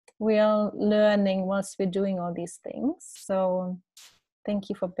we are learning whilst we're doing all these things. So thank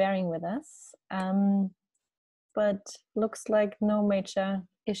you for bearing with us. But looks like no major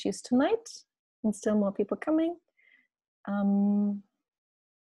issues tonight, and still more people coming.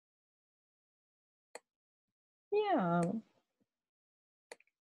 Yeah.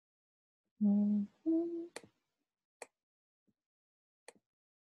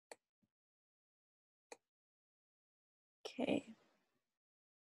 Okay.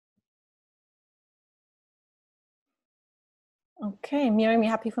 Okay, Miriam, you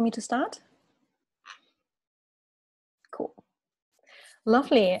happy for me to start? Cool.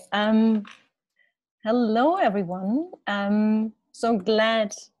 Lovely. Hello, everyone. So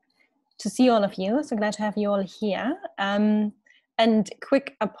glad to see all of you. So glad to have you all here. And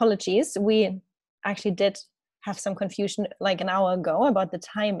quick apologies. We actually did have some confusion like an hour ago about the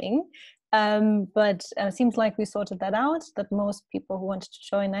timing. But it seems like we sorted that out, that most people who wanted to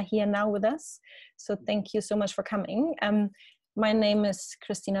join are here now with us. So thank you so much for coming. My name is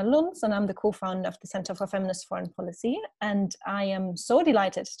Christina Lunz, and I'm the co-founder of the Center for Feminist Foreign Policy. And I am so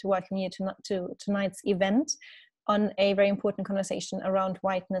delighted to welcome you to tonight's event on a very important conversation around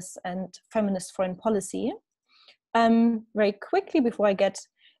whiteness and feminist foreign policy. Very quickly, before I get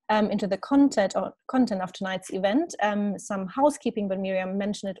into the content of tonight's event, some housekeeping, but Miriam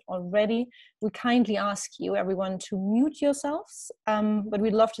mentioned it already. We kindly ask you, everyone, to mute yourselves, but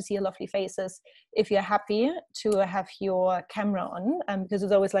we'd love to see your lovely faces if you're happy to have your camera on, because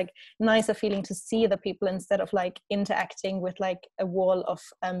it's always like nicer feeling to see the people instead of like interacting with like a wall of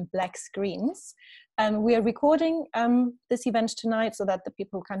black screens. We are recording this event tonight so that the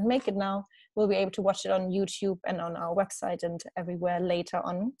people who can't make it now will be able to watch it on YouTube and on our website and everywhere later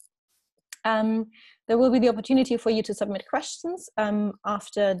on. There will be the opportunity for you to submit questions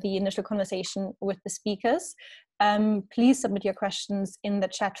after the initial conversation with the speakers. Please submit your questions in the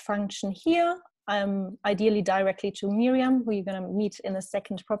chat function here, ideally directly to Miriam, who you're going to meet in a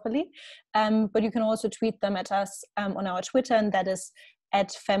second properly. But you can also tweet them at us on our Twitter, and that is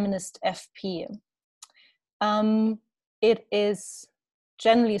 @feministfp. It is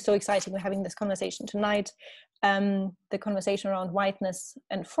generally so exciting we're having this conversation tonight, the conversation around whiteness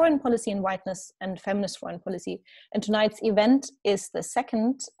and foreign policy and whiteness and feminist foreign policy. And tonight's event is the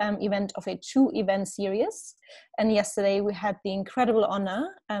second event of a 2-event series. And yesterday we had the incredible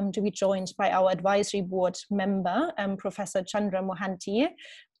honor to be joined by our advisory board member, Professor Chandra Mohanty,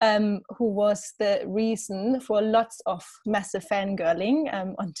 who was the reason for lots of massive fangirling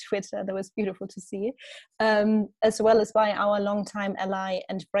on Twitter. That was beautiful to see, as well as by our longtime ally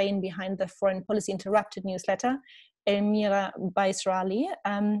and brain behind the Foreign Policy Interrupted newsletter, Elmira Baisrali,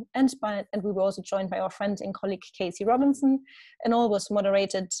 and we were also joined by our friend and colleague Casey Robinson, and all was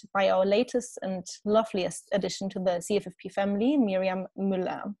moderated by our latest and loveliest addition to the CFFP family, Miriam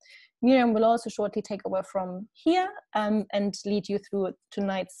Müller. Miriam will also shortly take over from here and lead you through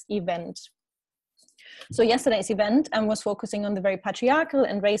tonight's event. So yesterday's event was focusing on the very patriarchal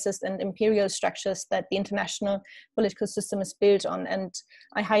and racist and imperial structures that the international political system is built on. And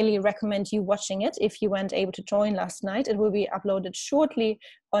I highly recommend you watching it if you weren't able to join last night. It will be uploaded shortly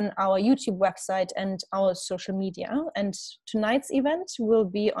on our YouTube website and our social media. And tonight's event will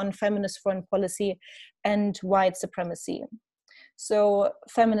be on feminist foreign policy and white supremacy. So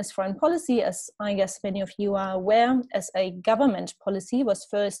feminist foreign policy, as I guess many of you are aware, as a government policy, was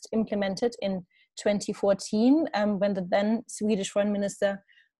first implemented in 2014 when the then Swedish Foreign Minister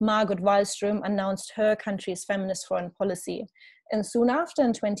Margot Wallström announced her country's feminist foreign policy. And soon after,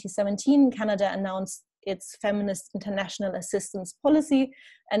 in 2017, Canada announced its feminist international assistance policy,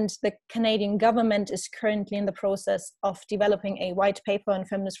 and the Canadian government is currently in the process of developing a white paper on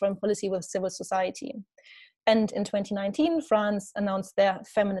feminist foreign policy with civil society. And in 2019, France announced their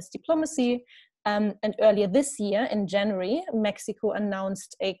feminist diplomacy. And earlier this year, in January, Mexico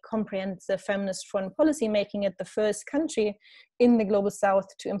announced a comprehensive feminist foreign policy, making it the first country in the global south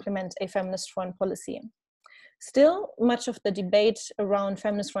to implement a feminist foreign policy. Still, much of the debate around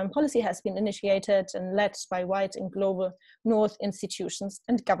feminist foreign policy has been initiated and led by white and global north institutions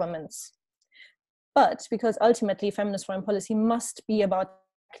and governments. But because ultimately feminist foreign policy must be about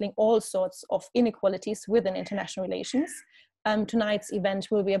tackling all sorts of inequalities within international relations, tonight's event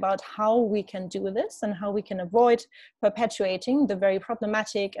will be about how we can do this and how we can avoid perpetuating the very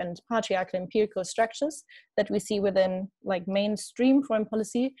problematic and patriarchal empirical structures that we see within like mainstream foreign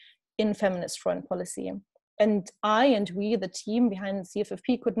policy in feminist foreign policy. And I and we, the team behind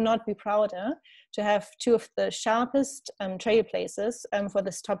CFFP, could not be prouder to have two of the sharpest trailblazers for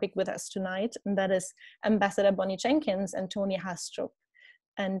this topic with us tonight, and that is Ambassador Bonnie Jenkins and Tony Hastrup.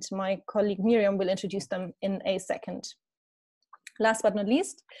 And my colleague Miriam will introduce them in a second. Last but not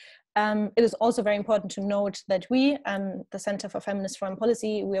least, it is also very important to note that we, the Center for Feminist Foreign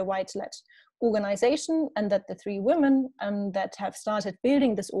Policy, we are a white-led organization, and that the 3 women that have started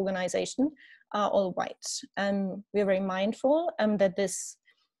building this organization are all white. We are very mindful that this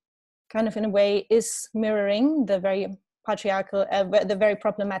kind of in a way is mirroring the very patriarchal, the very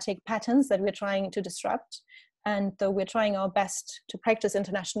problematic patterns that we're trying to disrupt. And though we're trying our best to practice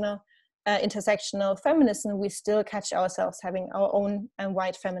international intersectional feminism, we still catch ourselves having our own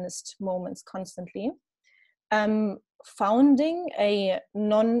white feminist moments constantly. Founding a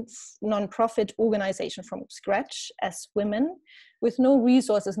non-profit organization from scratch as women with no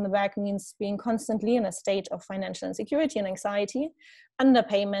resources in the back means being constantly in a state of financial insecurity and anxiety,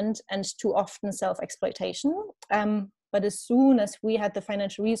 underpayment, and too often self-exploitation. But as soon as we had the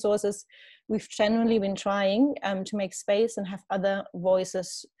financial resources, we've genuinely been trying to make space and have other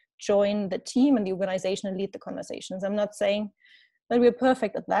voices join the team and the organization and lead the conversations. I'm not saying that we're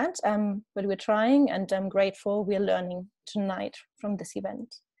perfect at that, but we're trying, and I'm grateful we're learning tonight from this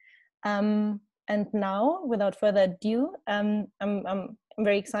event. And now, without further ado, I'm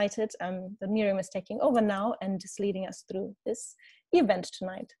very excited that Miriam is taking over now and is leading us through this event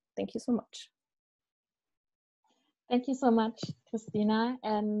tonight. Thank you so much. Thank you so much, Christina,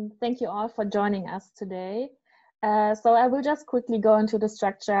 and thank you all for joining us today. So I will just quickly go into the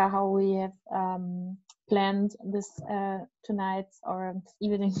structure, how we have planned this tonight's or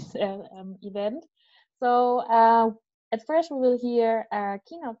evening's event. So at first we will hear a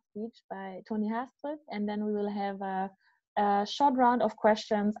keynote speech by Tony Haastrup, and then we will have a short round of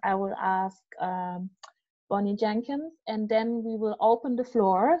questions. I will ask Bonnie Jenkins, and then we will open the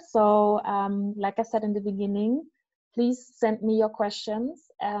floor. So like I said in the beginning, please send me your questions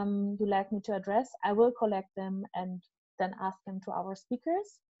you'd like me to address. I will collect them and then ask them to our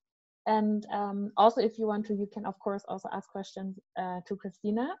speakers. And also, if you want to, you can of course also ask questions to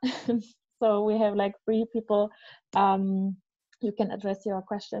Christina. So we have like 3 people you can address your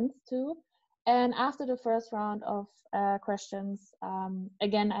questions to. And after the first round of questions,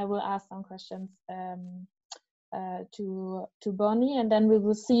 again, I will ask some questions to Bonnie, and then we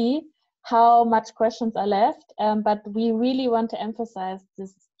will see how much questions are left. But we really want to emphasize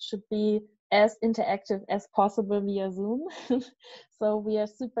this should be as interactive as possible via Zoom. So we are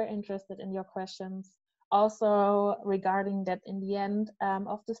super interested in your questions. Also regarding that, in the end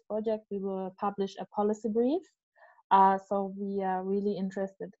of this project, we will publish a policy brief. So we are really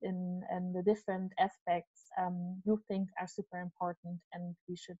interested in the different aspects you think are super important and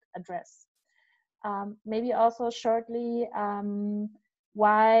we should address. Maybe also shortly,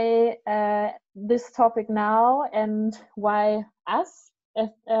 why this topic now and why us as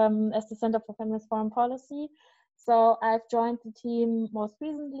the Center for Feminist Foreign Policy. So I've joined the team most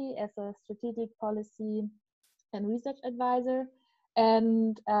recently as a strategic policy and research advisor.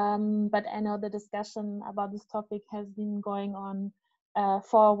 And but I know the discussion about this topic has been going on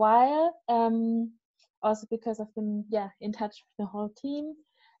for a while, also because I've been in touch with the whole team.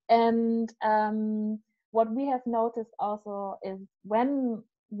 And what we have noticed also is when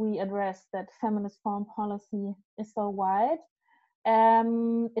we address that feminist foreign policy is so wide,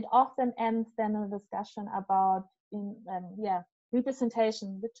 it often ends then in a discussion about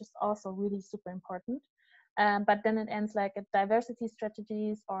representation, which is also really super important. But then it ends like at diversity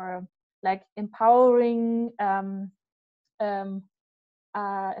strategies or like empowering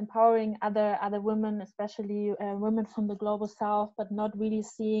empowering other women, especially women from the global south, but not really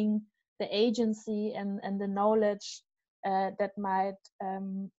seeing the agency and the knowledge that might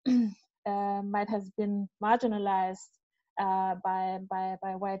have been marginalized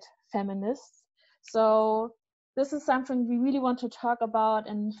by white feminists. So this is something we really want to talk about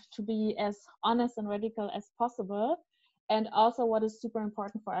and to be as honest and radical as possible. And also what is super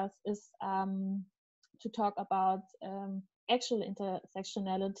important for us is to talk about actual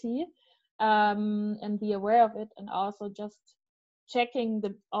intersectionality and be aware of it, and also just checking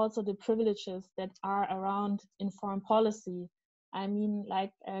also the privileges that are around in foreign policy. I mean,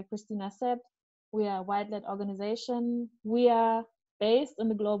 like Christina said, we are a white-led organization. We are based in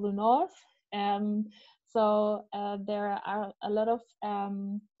the global north. So there are a lot of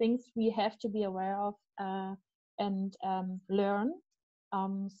things we have to be aware of and learn.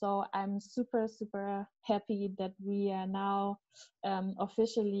 So I'm super happy that we are now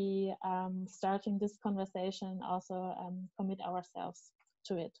officially starting this conversation, also commit ourselves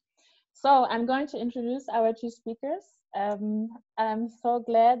to it. So I'm going to introduce our 2 speakers. I'm so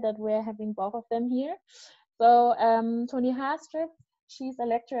glad that we're having both of them here. So Tony Haastrup, she's a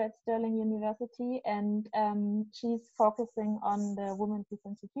lecturer at Sterling University, and she's focusing on the Women, Peace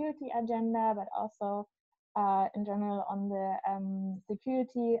and Security agenda, but also in general on the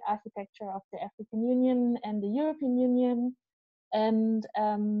security architecture of the African Union and the European Union. And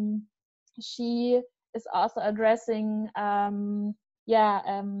she is also addressing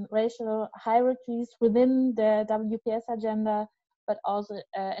racial hierarchies within the WPS agenda, but also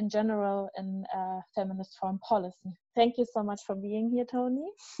in general in feminist foreign policy. Thank you so much for being here, Toni.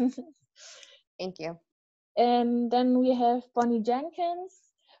 Thank you. And then we have Bonnie Jenkins,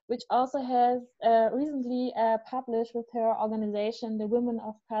 which also has recently published with her organization, the Women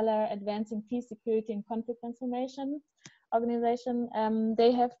of Color Advancing Peace, Security and Conflict Transformation organization.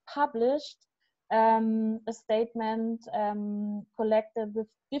 They have published a statement collected with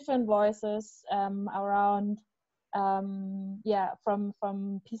different voices around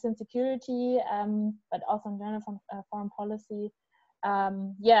from peace and security, but also in general from foreign policy.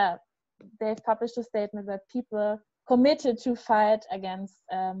 They've published a statement that people committed to fight against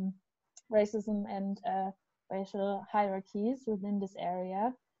racism and racial hierarchies within this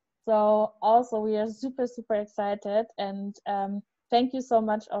area. So also we are super, super excited, and thank you so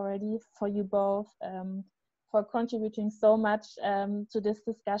much already for you both for contributing so much to this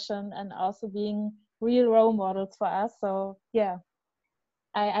discussion and also being real role models for us. So yeah,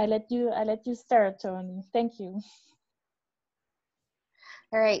 I let you start, Toni. Thank you.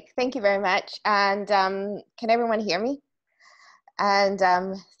 All right, thank you very much. And can everyone hear me? And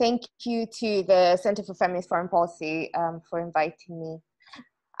thank you to the Center for Feminist Foreign Policy for inviting me.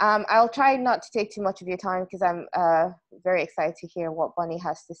 I'll try not to take too much of your time because I'm very excited to hear what Bonnie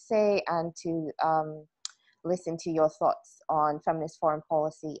has to say and to listen to your thoughts on feminist foreign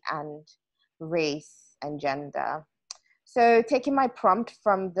policy and race and gender. So taking my prompt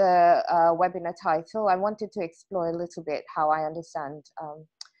from the webinar title, I wanted to explore a little bit how I understand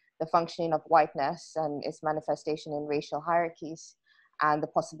the functioning of whiteness and its manifestation in racial hierarchies and the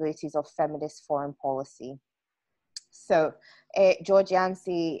possibilities of feminist foreign policy. So George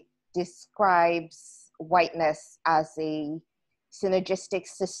Yancey describes whiteness as a synergistic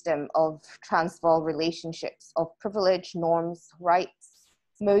system of transversal relationships of privilege, norms, rights,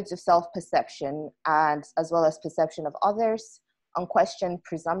 modes of self-perception, and as well as perception of others, unquestioned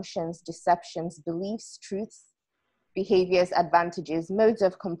presumptions, deceptions, beliefs, truths, behaviors, advantages, modes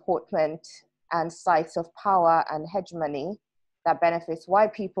of comportment, and sites of power and hegemony that benefits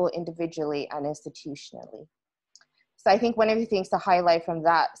white people individually and institutionally. So I think one of the things to highlight from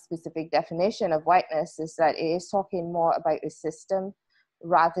that specific definition of whiteness is that it is talking more about a system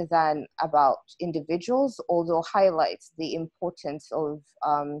rather than about individuals, although highlights the importance of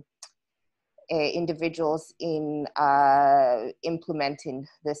individuals in implementing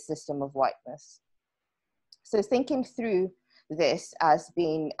this system of whiteness. So thinking through this as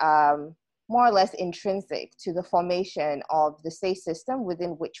being more or less intrinsic to the formation of the state system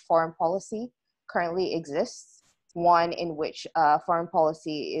within which foreign policy currently exists, one in which foreign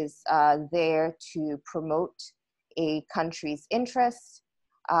policy is there to promote a country's interests,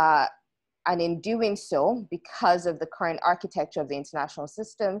 and in doing so, because of the current architecture of the international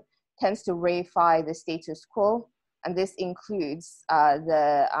system, tends to reify the status quo, and this includes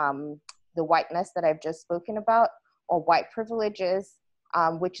the whiteness that I've just spoken about, or white privileges,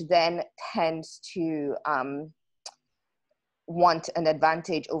 which then tends to want an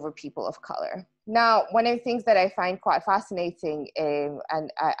advantage over people of color. Now, one of the things that I find quite fascinating,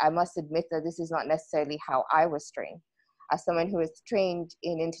 and I must admit that this is not necessarily how I was trained, as someone who is trained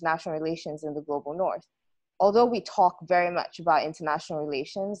in international relations in the global north. Although we talk very much about international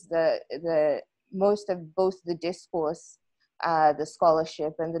relations, the most of both the discourse, the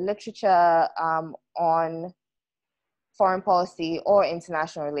scholarship, and the literature on foreign policy or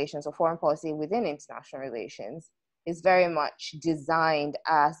international relations, or foreign policy within international relations, is very much designed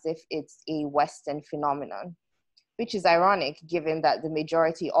as if it's a Western phenomenon, which is ironic given that the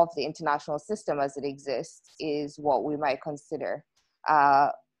majority of the international system as it exists is what we might consider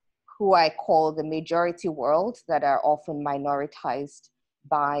who I call the majority world, that are often minoritized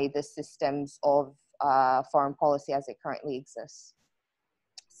by the systems of foreign policy as it currently exists.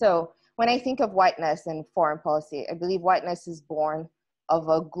 So when I think of whiteness and foreign policy, I believe whiteness is born of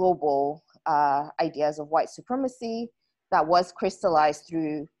a global ideas of white supremacy that was crystallized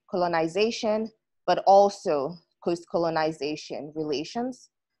through colonization, but also post-colonization relations.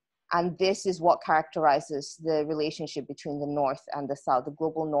 And this is what characterizes the relationship between the North and the South, the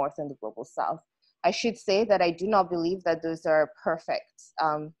global North and the global South. I should say that I do not believe that those are perfect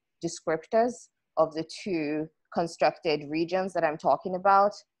descriptors of the two constructed regions that I'm talking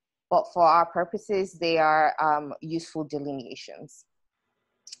about, but for our purposes, they are useful delineations,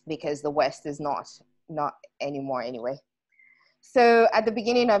 because the West is not anymore anyway. So at the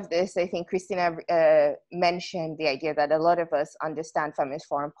beginning of this, I think Christina mentioned the idea that a lot of us understand feminist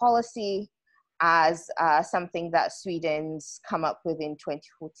foreign policy as something that Sweden's come up with in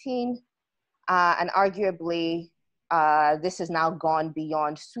 2014. And arguably, this has now gone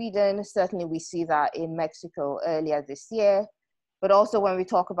beyond Sweden. Certainly we see that in Mexico earlier this year, but also when we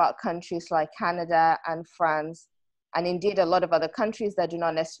talk about countries like Canada and France, and indeed a lot of other countries that do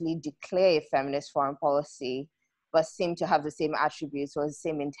not necessarily declare feminist foreign policy, but seem to have the same attributes or the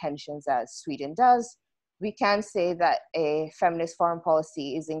same intentions as Sweden does, we can say that a feminist foreign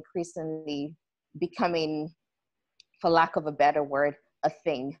policy is increasingly becoming, for lack of a better word, a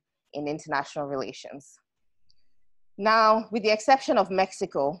thing in international relations. Now, with the exception of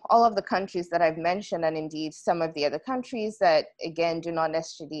Mexico, all of the countries that I've mentioned, and indeed some of the other countries that, again, do not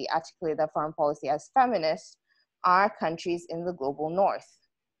necessarily articulate their foreign policy as feminist, are countries in the global north.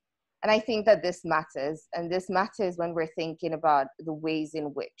 And I think that this matters, and this matters when we're thinking about the ways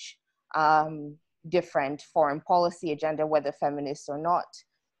in which different foreign policy agenda, whether feminist or not,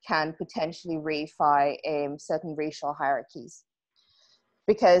 can potentially reify certain racial hierarchies.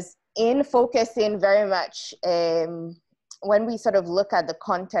 Because in focusing very much, when we sort of look at the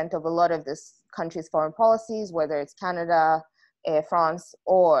content of a lot of this country's foreign policies, whether it's Canada, France,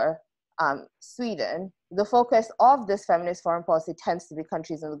 or Sweden, the focus of this feminist foreign policy tends to be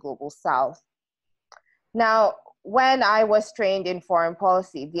countries in the global south. Now, when I was trained in foreign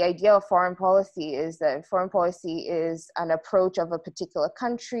policy, the idea of foreign policy is that foreign policy is an approach of a particular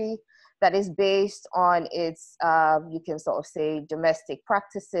country that is based on its, you can sort of say, domestic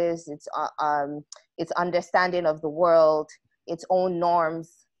practices, its understanding of the world, its own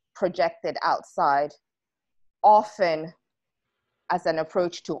norms projected outside, often as an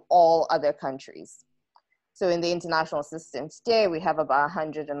approach to all other countries. So in the international system today, we have about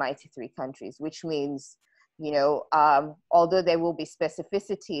 193 countries, which means, you know, although there will be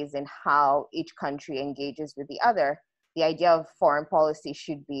specificities in how each country engages with the other, the idea of foreign policy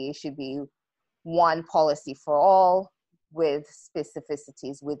should be one policy for all with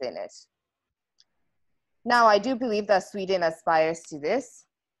specificities within it. Now, I do believe that Sweden aspires to this,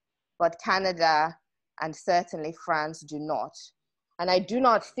 but Canada and certainly France do not. And I do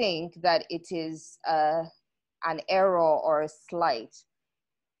not think that it is an error or a slight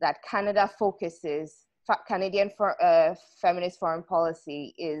that Canada focuses, Canadian feminist foreign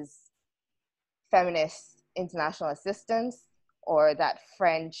policy is feminist international assistance, or that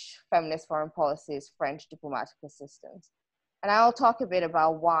French feminist foreign policy is French diplomatic assistance. And I'll talk a bit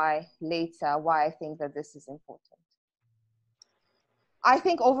about why later, why I think that this is important. I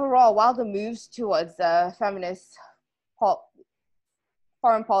think overall, while the moves towards feminist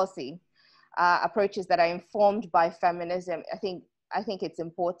foreign policy approaches that are informed by feminism, I think it's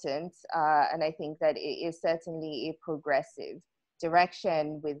important, and I think that it is certainly a progressive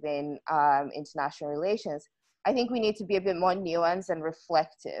direction within international relations. I think we need to be a bit more nuanced and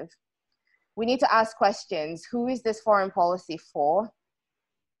reflective. We need to ask questions. Who is this foreign policy for?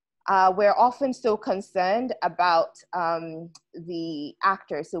 We're often so concerned about the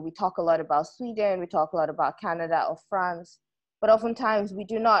actors. So we talk a lot about Sweden, we talk a lot about Canada or France, but oftentimes we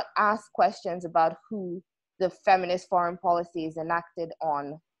do not ask questions about who the feminist foreign policy is enacted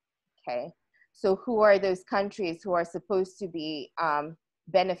on, okay? So who are those countries who are supposed to be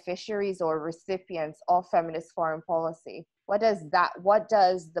beneficiaries or recipients of feminist foreign policy? What does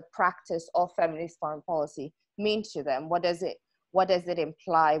the practice of feminist foreign policy mean to them? What does it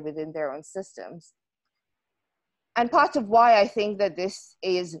imply within their own systems? And part of why I think that this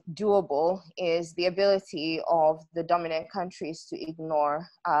is doable is the ability of the dominant countries to ignore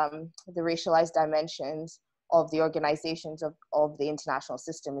the racialized dimensions of the organizations of the international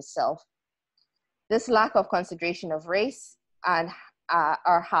system itself. This lack of consideration of race and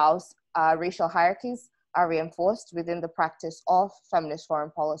how racial hierarchies are reinforced within the practice of feminist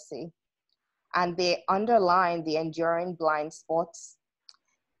foreign policy. And they underline the enduring blind spots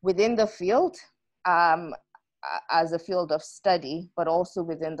within the field as a field of study, but also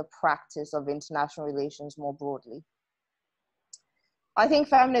within the practice of international relations more broadly. I think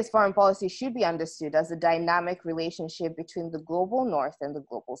feminist foreign policy should be understood as a dynamic relationship between the global north and the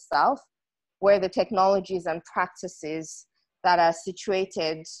global south, where the technologies and practices that are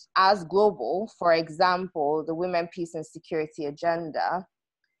situated as global, for example, the Women, Peace and Security agenda,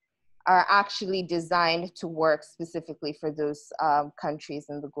 are actually designed to work specifically for those countries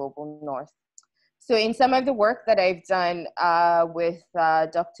in the global north. So in some of the work that I've done with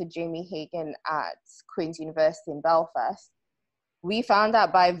Dr. Jamie Hagan at Queen's University in Belfast, we found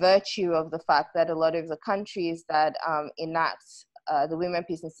that by virtue of the fact that a lot of the countries that enact the Women,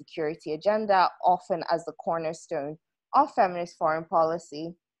 Peace and Security agenda, often as the cornerstone of feminist foreign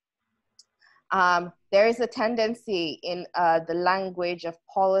policy, there is a tendency in the language of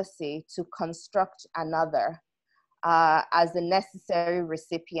policy to construct another as the necessary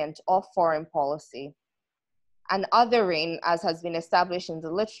recipient of foreign policy. And othering, as has been established in the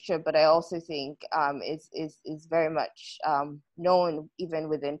literature, but I also think is very much known even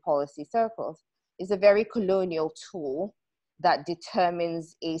within policy circles, is a very colonial tool that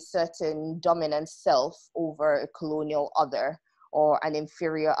determines a certain dominant self over a colonial other or an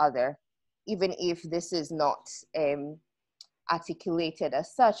inferior other, even if this is not articulated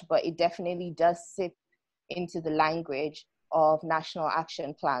as such, but it definitely does seep into the language of national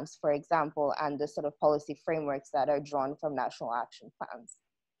action plans, for example, and the sort of policy frameworks that are drawn from national action plans.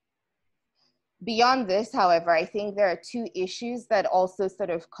 Beyond this, however, I think there are two issues that also sort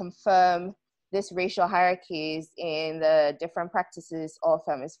of confirm this racial hierarchies in the different practices of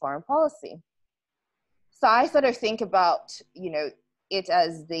feminist foreign policy. So I sort of think about, it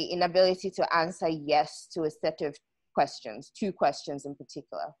as the inability to answer yes to a set of questions, two questions in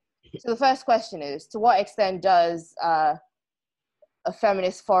particular. So the first question is, to what extent does a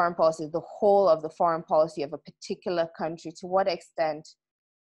feminist foreign policy, the whole of the foreign policy of a particular country, to what extent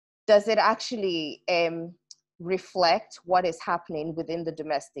does it actually reflect what is happening within the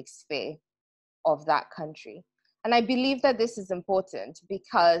domestic sphere of that country? And I believe that this is important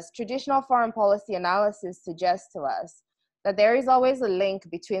because traditional foreign policy analysis suggests to us that there is always a link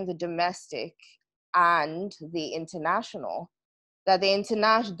between the domestic and the international, that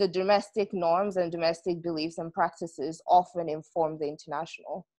the domestic norms and domestic beliefs and practices often inform the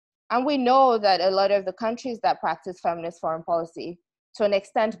international. And we know that a lot of the countries that practice feminist foreign policy, to an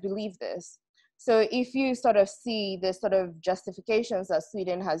extent, believe this. So if you sort of see the sort of justifications that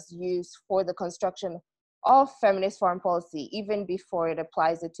Sweden has used for the construction of feminist foreign policy, even before it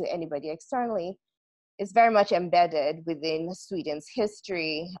applies it to anybody externally, is very much embedded within Sweden's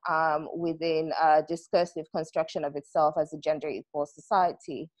history, within a discursive construction of itself as a gender equal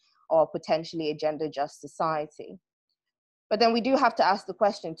society, or potentially a gender just society. But then we do have to ask the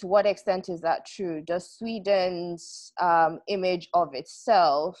question, to what extent is that true? Does Sweden's image of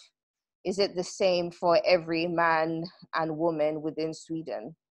itself, is it the same for every man and woman within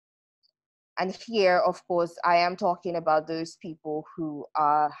Sweden? And here, of course, I am talking about those people who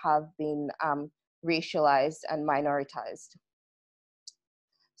have been racialized and minoritized.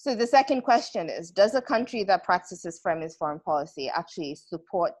 So the second question is, does a country that practices feminist foreign policy actually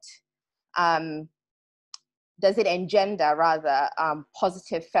support, does it engender rather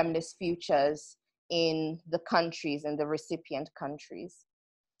positive feminist futures in the countries and the recipient countries?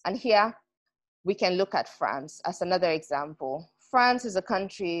 And here we can look at France as another example. France is a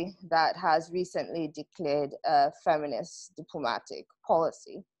country that has recently declared a feminist diplomatic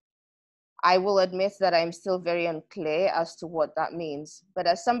policy. I will admit that I'm still very unclear as to what that means. But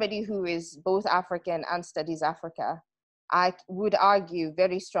as somebody who is both African and studies Africa, I would argue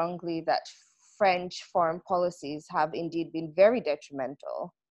very strongly that French foreign policies have indeed been very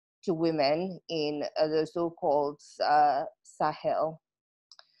detrimental to women in the so-called Sahel.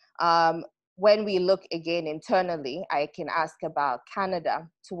 When we look again internally, I can ask about Canada.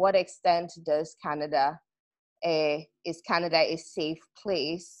 To what extent does is Canada a safe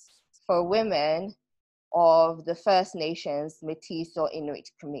place for women of the First Nations, Métis or Inuit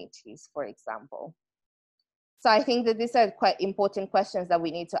communities, for example? So I think that these are quite important questions that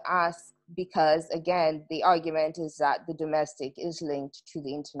we need to ask because, again, the argument is that the domestic is linked to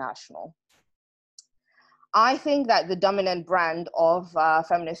the international. I think that the dominant brand of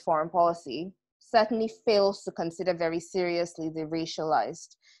feminist foreign policy certainly fails to consider very seriously the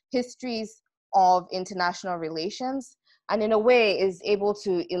racialized histories of international relations, and in a way is able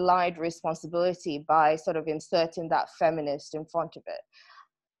to elide responsibility by sort of inserting that feminist in front of it.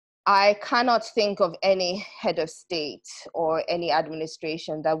 I cannot think of any head of state or any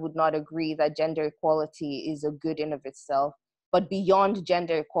administration that would not agree that gender equality is a good in of itself, but beyond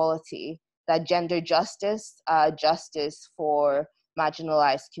gender equality, that gender justice, justice for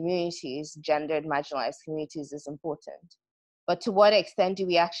marginalized communities, gendered marginalized communities is important. But to what extent do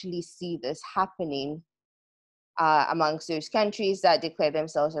we actually see this happening amongst those countries that declare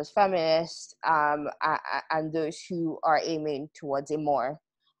themselves as feminists and those who are aiming towards a more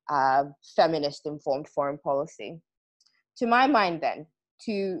feminist-informed foreign policy? To my mind then,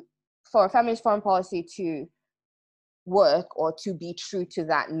 for feminist foreign policy to work or to be true to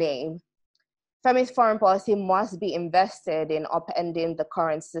that name, feminist foreign policy must be invested in upending the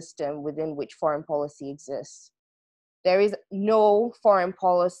current system within which foreign policy exists. There is no foreign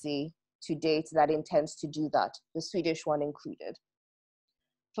policy to date that intends to do that, the Swedish one included.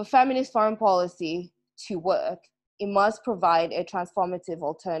 For feminist foreign policy to work, it must provide a transformative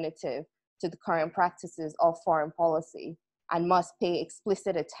alternative to the current practices of foreign policy and must pay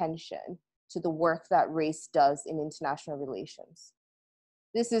explicit attention to the work that race does in international relations.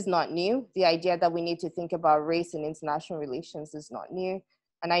 This is not new. The idea that we need to think about race in international relations is not new.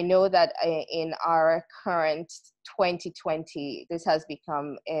 And I know that in our current 2020, this has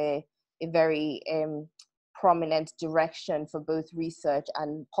become a very prominent direction for both research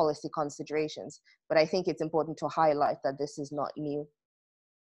and policy considerations. But I think it's important to highlight that this is not new.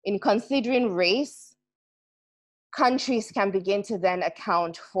 In considering race, countries can begin to then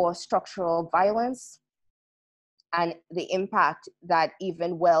account for structural violence and the impact that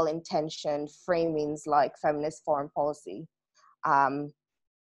even well-intentioned framings like feminist foreign policy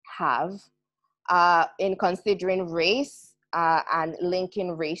have. In considering race and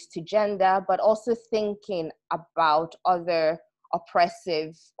linking race to gender, but also thinking about other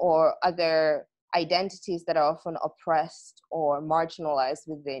oppressive or other identities that are often oppressed or marginalized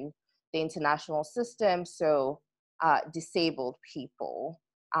within the international system. So disabled people,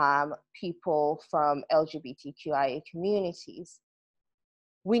 people from LGBTQIA communities.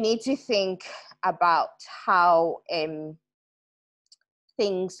 We need to think about how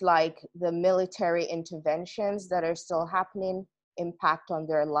things like the military interventions that are still happening impact on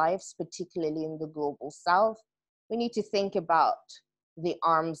their lives, particularly in the global south. We need to think about the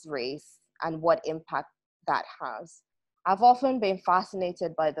arms race and what impact that has. I've often been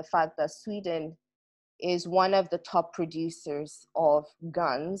fascinated by the fact that Sweden is one of the top producers of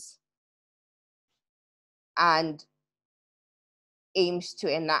guns and aims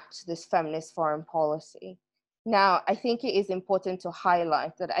to enact this feminist foreign policy. Now, I think it is important to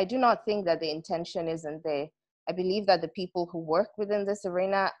highlight that I do not think that the intention isn't there. I believe that the people who work within this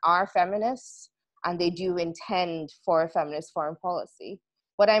arena are feminists and they do intend for a feminist foreign policy.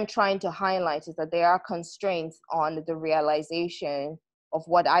 What I'm trying to highlight is that there are constraints on the realization of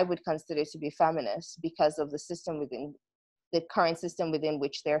what I would consider to be feminist because of the system within the current system within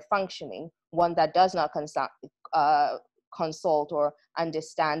which they're functioning, one that does not consult or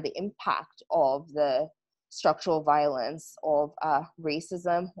understand the impact of the structural violence of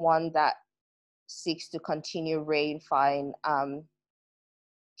racism, one that seeks to continue reifying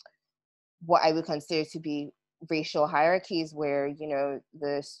what I would consider to be racial hierarchies where, you know,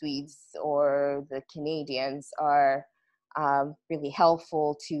 the Swedes or the Canadians are really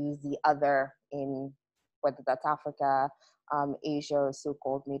helpful to the other in whether that's Africa, Asia, or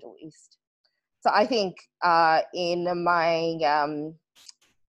so-called Middle East. So I think in my,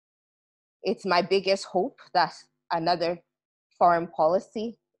 it's my biggest hope that another foreign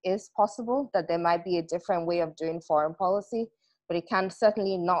policy is possible, that there might be a different way of doing foreign policy, but it can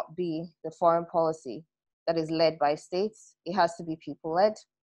certainly not be the foreign policy that is led by states. It has to be people-led.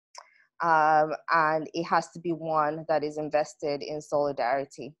 And it has to be one that is invested in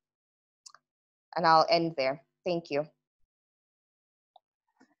solidarity. And I'll end there. Thank you.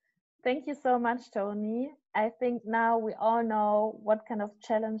 Thank you so much, Toni. I think now we all know what kind of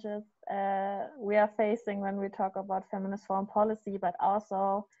challenges we are facing when we talk about feminist foreign policy, but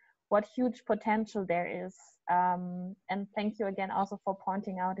also what huge potential there is. And thank you again also for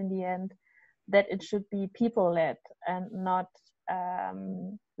pointing out in the end that it should be people-led and not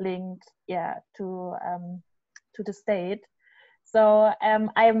linked, to the state. So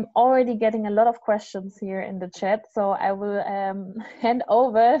I'm already getting a lot of questions here in the chat. So I will hand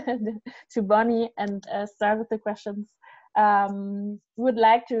over to Bonnie and start with the questions. Would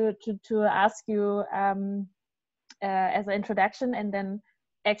like to ask you as an introduction, and then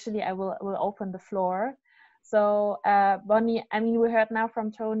actually I will open the floor. So Bonnie, I mean, we heard now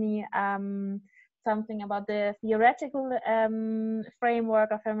from Toni something about the theoretical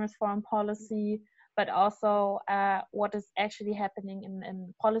framework of feminist foreign policy, but also what is actually happening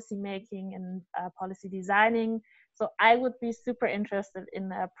in policy making and policy designing. So I would be super interested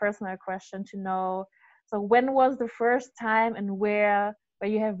in a personal question to know, so when was the first time and where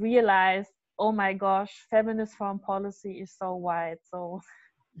you have realized, oh my gosh, feminist foreign policy is so wide? So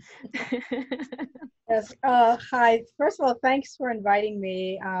Yes. Hi. First of all, thanks for inviting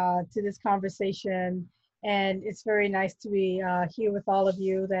me to this conversation. And it's very nice to be here with all of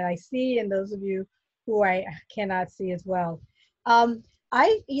you that I see and those of you who I cannot see as well. The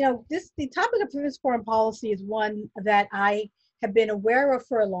topic of feminist foreign policy is one that I have been aware of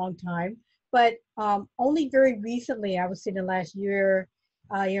for a long time, but only very recently, I would say in the last year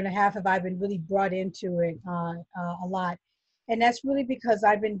and a half, have I been really brought into it a lot. And that's really because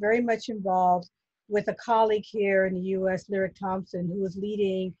I've been very much involved with a colleague here in the US, Lyric Thompson, who is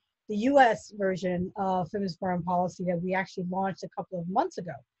leading the US version of feminist foreign policy that we actually launched a couple of months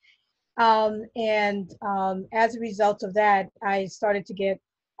ago. As a result of that, I started to get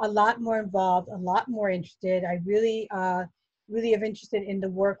a lot more involved, a lot more interested. I really am interested in the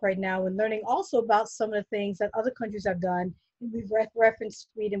work right now and learning also about some of the things that other countries have done. We've referenced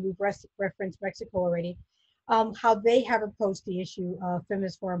Sweden, we've referenced Mexico already, how they have approached the issue of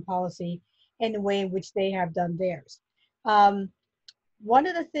feminist foreign policy and the way in which they have done theirs. One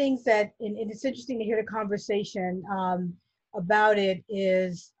of the things that, and it's interesting to hear the conversation about it,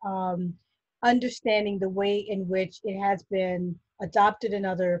 is understanding the way in which it has been adopted in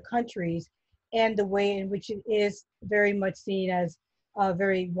other countries and the way in which it is very much seen as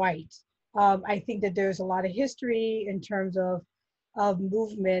very white. I think that there's a lot of history in terms of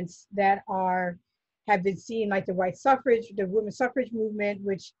movements that have been seen, like the white suffrage, the women's suffrage movement,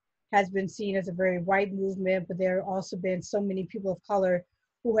 which has been seen as a very white movement, but there have also been so many people of color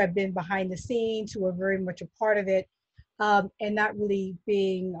who have been behind the scenes, who are very much a part of it, and not really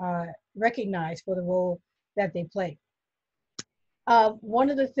being recognized for the role that they play. One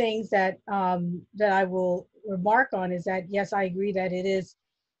of the things that I will remark on is that, yes, I agree that it is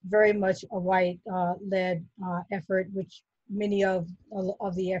very much a white-led effort, which many of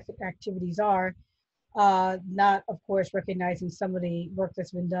the activities are. Not, of course, recognizing some of the work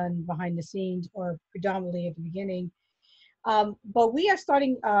that's been done behind the scenes or predominantly at the beginning. But we are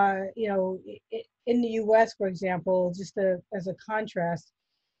starting, in the US, for example, just as a contrast,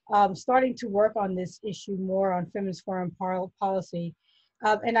 starting to work on this issue more on feminist foreign policy.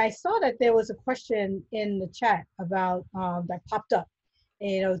 And I saw that there was a question in the chat about that popped up.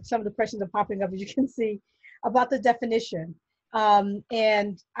 And, some of the questions are popping up, as you can see, about the definition.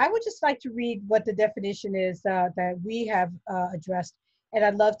 And I would just like to read what the definition is that we have addressed. And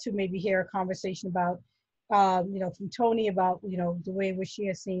I'd love to maybe hear a conversation about, from Tony about, the way in which she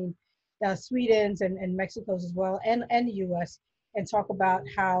has seen Sweden's and Mexico's as well, and the US, and talk about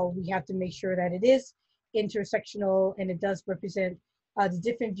how we have to make sure that it is intersectional and it does represent the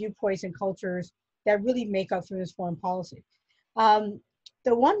different viewpoints and cultures that really make up feminist foreign policy.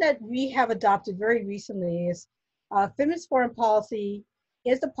 The one that we have adopted very recently is feminist foreign policy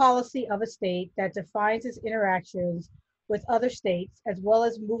is the policy of a state that defines its interactions with other states as well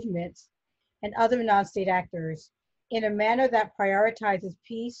as movements and other non-state actors in a manner that prioritizes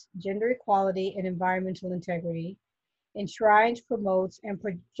peace, gender equality, and environmental integrity, enshrines, promotes, and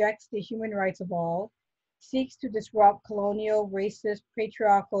projects the human rights of all, seeks to disrupt colonial, racist,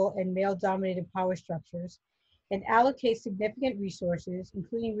 patriarchal, and male-dominated power structures, and allocates significant resources,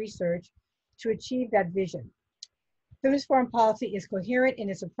 including research, to achieve that vision. Feminist foreign policy is coherent in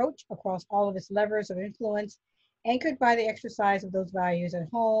its approach across all of its levers of influence, anchored by the exercise of those values at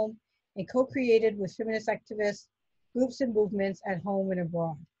home, and co-created with feminist activists, groups and movements at home and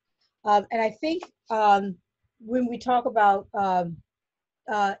abroad. And I think when we talk about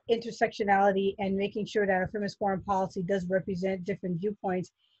intersectionality and making sure that our feminist foreign policy does represent different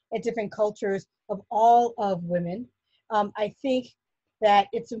viewpoints and different cultures of all of women, I think that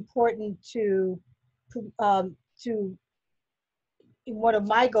it's important to one of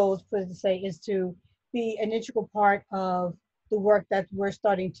my goals, put it to say, is to be an integral part of the work that we're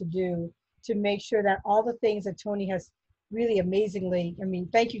starting to do to make sure that all the things that Tony has really amazingly,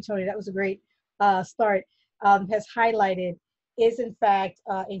 thank you, Tony, that was a great start, has highlighted is in fact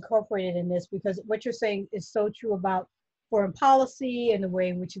incorporated in this, because what you're saying is so true about foreign policy and the way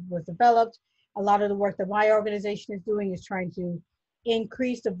in which it was developed. A lot of the work that my organization is doing is trying to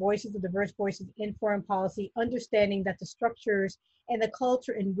increase the voices, the diverse voices in foreign policy, understanding that the structures and the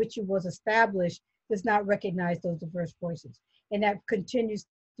culture in which it was established does not recognize those diverse voices. And that continues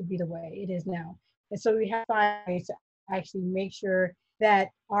to be the way it is now. And so we have to find ways to actually make sure that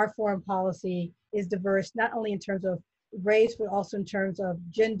our foreign policy is diverse, not only in terms of race, but also in terms of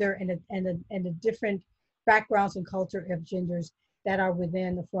gender and the different backgrounds and culture of genders that are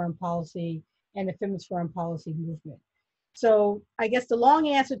within the foreign policy and the feminist foreign policy movement. So I guess the long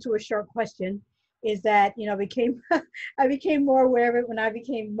answer to a short question is that, I became more aware of it when I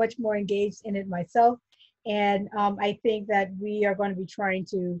became much more engaged in it myself. And I think that we are going to be trying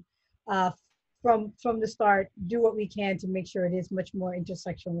to, from the start, do what we can to make sure it is much more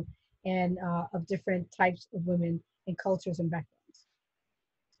intersectional and of different types of women and cultures and backgrounds.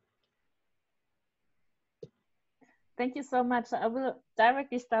 Thank you so much. I will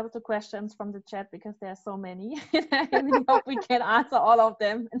directly start with the questions from the chat because there are so many. I really hope we can answer all of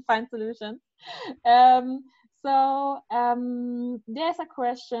them and find solutions. There's a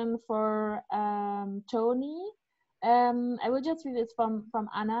question for Tony. I will just read it from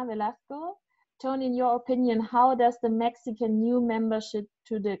Ana Velasco. Tony, in your opinion, how does the Mexican new membership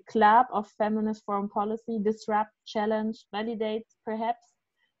to the Club of Feminist Foreign Policy disrupt, challenge, validate, perhaps,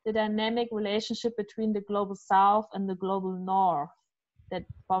 the dynamic relationship between the global South and the global North that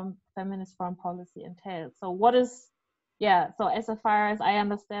feminist foreign policy entails. So what is, so as far as I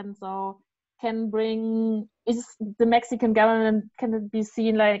understand, so is the Mexican government, can it be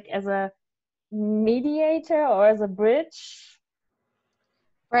seen like as a mediator or as a bridge?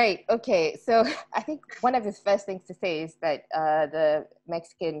 Right. Okay. So I think one of the first things to say is that the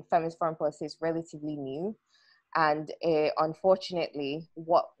Mexican feminist foreign policy is relatively new, and unfortunately,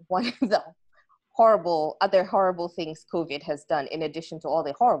 one of the other horrible things COVID has done, in addition to all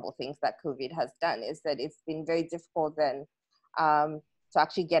the horrible things that COVID has done, is that it's been very difficult then to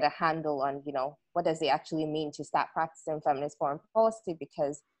actually get a handle on, what does it actually mean to start practicing feminist foreign policy,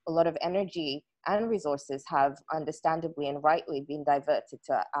 because a lot of energy and resources have understandably and rightly been diverted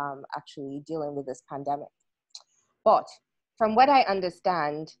to actually dealing with this pandemic. But from what I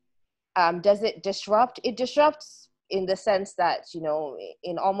understand, does it disrupt? It disrupts in the sense that,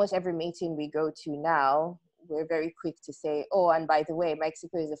 in almost every meeting we go to now, we're very quick to say, oh, and by the way,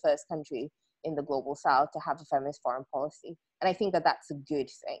 Mexico is the first country in the global South to have a feminist foreign policy. And I think that that's a good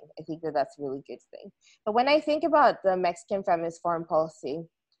thing. I think that that's a really good thing. But when I think about the Mexican feminist foreign policy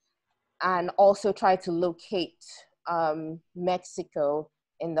and also try to locate Mexico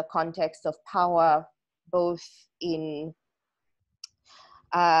in the context of power, both in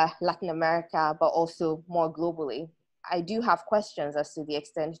Latin America, but also more globally, I do have questions as to the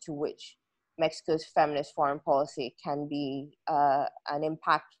extent to which Mexico's feminist foreign policy can be an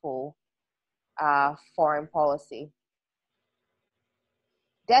impactful foreign policy.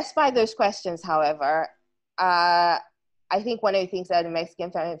 Despite those questions, however, I think one of the things that the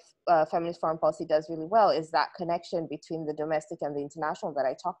Mexican feminist foreign policy does really well is that connection between the domestic and the international that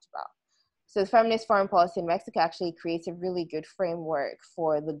I talked about. So the feminist foreign policy in Mexico actually creates a really good framework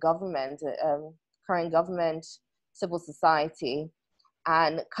for the government, current government, civil society,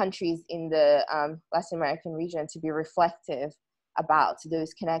 and countries in the Latin American region to be reflective about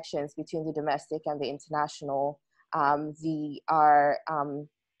those connections between the domestic and the international, the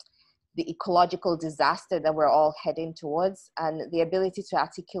ecological disaster that we're all heading towards, and the ability to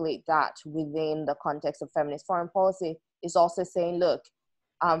articulate that within the context of feminist foreign policy is also saying, look,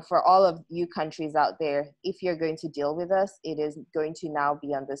 for all of you countries out there, if you're going to deal with us, it is going to now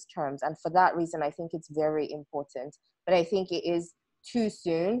be on those terms. And for that reason, I think it's very important. But I think it is too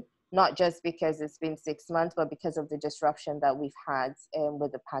soon, not just because it's been 6 months, but because of the disruption that we've had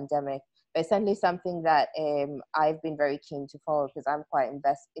with the pandemic. But it's certainly something that I've been very keen to follow, because I'm quite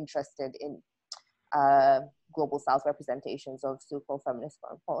interested in global South representations of so-called feminist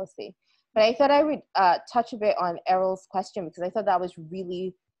foreign policy. But I thought I would touch a bit on Errol's question, because I thought that was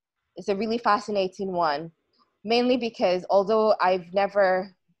it's a really fascinating one, mainly because although I've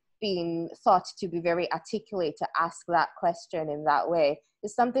never been thought to be very articulate to ask that question in that way,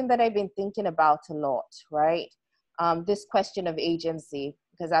 it's something that I've been thinking about a lot, right? This question of agency,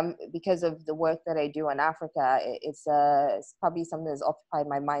 because of the work that I do in Africa, it's probably something that's occupied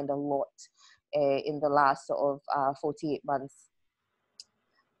my mind a lot in the last sort of 48 months.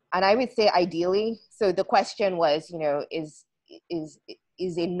 And I would say ideally, so the question was, is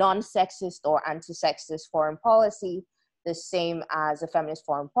a non-sexist or anti-sexist foreign policy the same as a feminist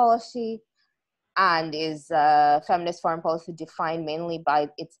foreign policy? And is feminist foreign policy defined mainly by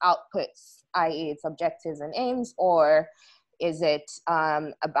its outputs, i.e. its objectives and aims, or is it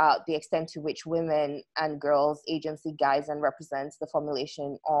about the extent to which women and girls' agency guides and represents the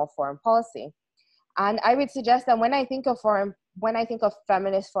formulation of foreign policy? And I would suggest that when I think of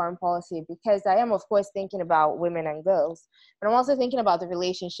feminist foreign policy, because I am of course thinking about women and girls, but I'm also thinking about the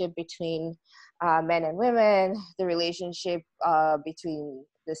relationship between men and women, the relationship between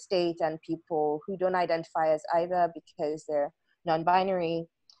the state and people who don't identify as either because they're non-binary,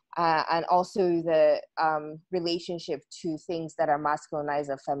 and also the relationship to things that are masculinized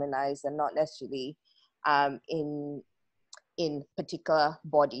or feminized and not necessarily in particular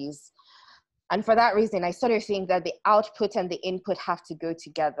bodies. And for that reason, I sort of think that the output and the input have to go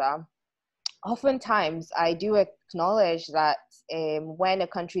together. Oftentimes, I do acknowledge that when a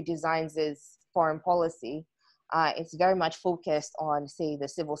country designs its foreign policy, it's very much focused on, say, the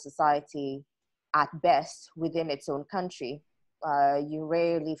civil society at best within its own country. You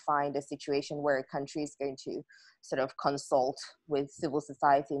rarely find a situation where a country is going to sort of consult with civil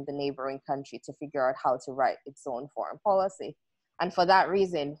society in the neighboring country to figure out how to write its own foreign policy. And for that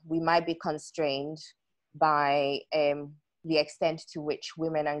reason, we might be constrained by the extent to which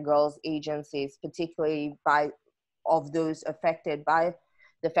women and girls' agencies, particularly of those affected by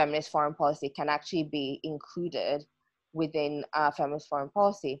the feminist foreign policy, can actually be included within feminist foreign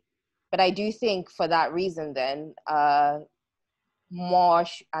policy. But I do think for that reason then, more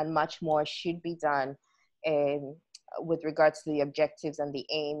and much more should be done with regards to the objectives and the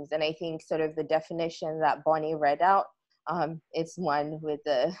aims. And I think sort of the definition that Bonnie read out, it's one with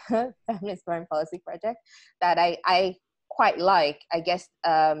the Feminist Foreign Policy Project that I quite like. I guess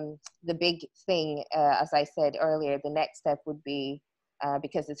the big thing, as I said earlier, the next step would be,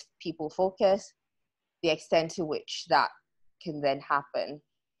 because it's people focused, the extent to which that can then happen.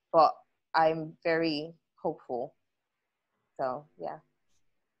 But I'm very hopeful. So, yeah.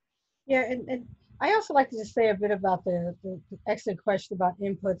 Yeah, and I also like to just say a bit about the excellent question about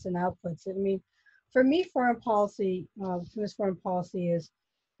inputs and outputs. I mean, for me, foreign policy, feminist foreign policy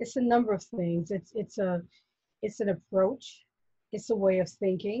it's a number of things. It's an approach, it's a way of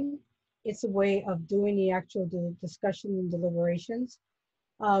thinking, it's a way of doing the actual discussion and deliberations.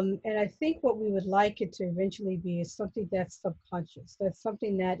 And I think what we would like it to eventually be is something that's subconscious, that's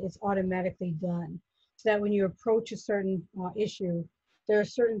something that is automatically done, so that when you approach a certain issue, there are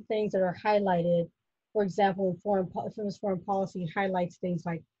certain things that are highlighted. For example, feminist foreign policy highlights things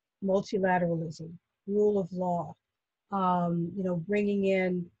like multilateralism, rule of law, bringing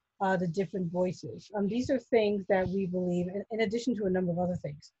in the different voices. These are things that we believe, in addition to a number of other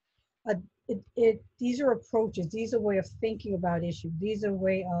things. These are approaches. These are a way of thinking about issues. These are a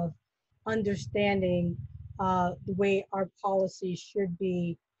way of understanding the way our policies should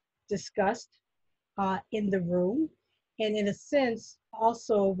be discussed in the room, and in a sense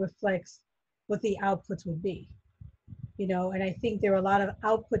also reflects what the outputs would be. And I think there are a lot of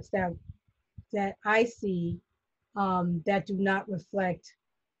outputs that I see that do not reflect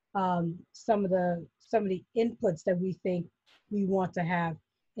some of the inputs that we think we want to have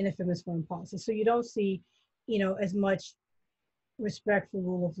in a feminist foreign policy. So you don't see, as much respect for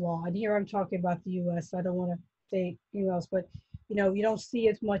rule of law. And here I'm talking about the U.S. So I don't want to say anything else, but you don't see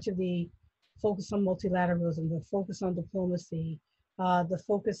as much of the focus on multilateralism, the focus on diplomacy, the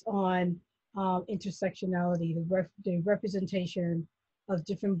focus on intersectionality, the representation of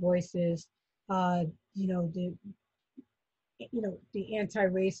different voices, the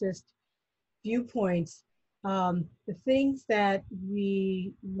anti-racist viewpoints, the things that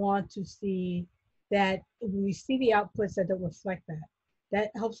we want to see, that when we see the outputs that don't reflect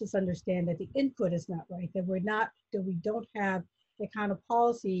that helps us understand that the input is not right, that we don't have the kind of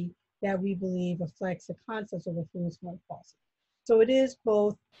policy that we believe reflects the concepts of a feminist foreign policy. So it is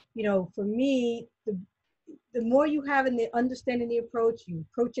both, for me, the more you have in the understanding the approach, you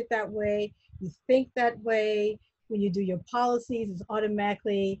approach it that way, you think that way, when you do your policies, it's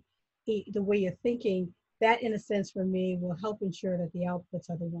automatically the way you're thinking. That, in a sense, for me, will help ensure that the outputs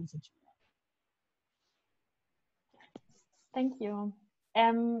are the ones that you want. Thank you.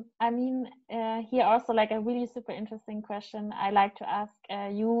 Here also like a really super interesting question I like to ask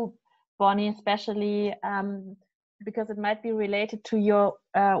you, Bonnie, especially because it might be related to your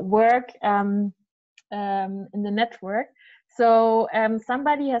work in the network. So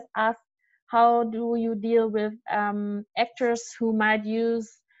somebody has asked, how do you deal with actors who might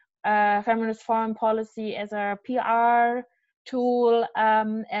use feminist foreign policy as a PR tool,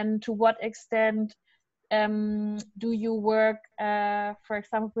 and to what extent do you work, for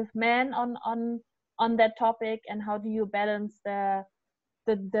example, with men on that topic, and how do you balance the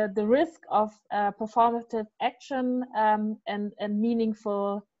risk of performative action and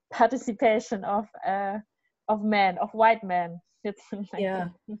meaningful participation of men, of white men? Yeah.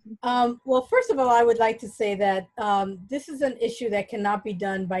 Well, first of all, I would like to say that this is an issue that cannot be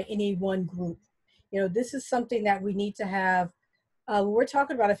done by any one group. This is something that we need to have. When we're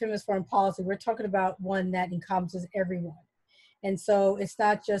talking about a feminist foreign policy, we're talking about one that encompasses everyone. And so it's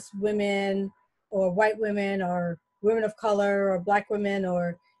not just women or white women or women of color or Black women,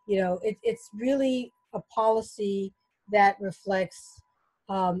 or, it's really a policy that reflects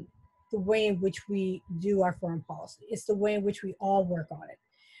the way in which we do our foreign policy. It's the way in which we all work on it.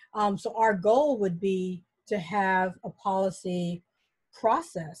 So our goal would be to have a policy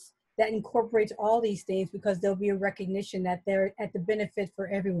process that incorporates all these things, because there'll be a recognition that they're at the benefit for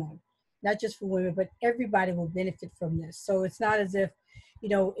everyone, not just for women, but everybody will benefit from this. So it's not as if,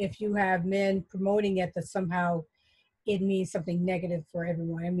 if you have men promoting it, that somehow it means something negative for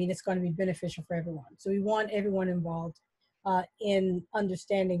everyone. I mean, it's going to be beneficial for everyone. So we want everyone involved in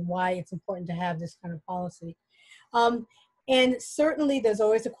understanding why it's important to have this kind of policy. And certainly there's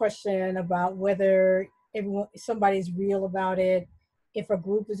always a question about whether somebody's real about it, if a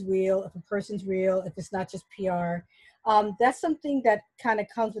group is real, if a person's real, if it's not just PR. That's something that kind of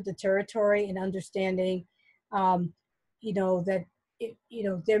comes with the territory and understanding, that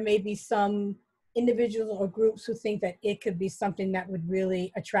there may be some individuals or groups who think that it could be something that would really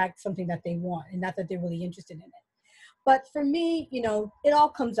attract something that they want, and not that they're really interested in it. But for me, it all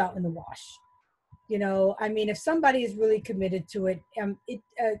comes out in the wash. I mean, if somebody is really committed to it,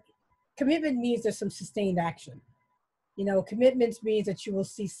 commitment means there's some sustained action. Commitments means that you will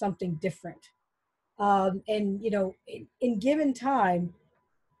see something different. And in given time,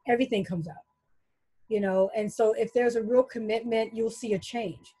 everything comes out. And so if there's a real commitment, you'll see a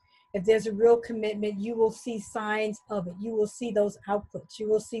change. If there's a real commitment, you will see signs of it. You will see those outputs. You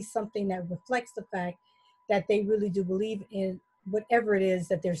will see something that reflects the fact that they really do believe in whatever it is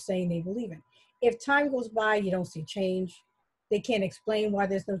that they're saying they believe in. If time goes by, you don't see change, they can't explain why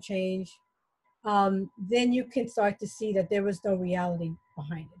there's no change, then you can start to see that there was no reality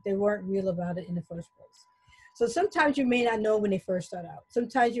behind it. They weren't real about it in the first place. So sometimes you may not know when they first start out.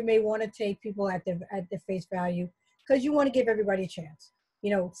 Sometimes you may want to take people at their face value because you want to give everybody a chance.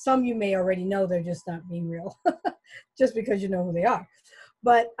 Some you may already know they're just not being real just because you know who they are.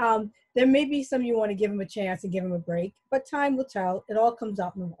 But there may be some you want to give them a chance and give them a break, but time will tell. It all comes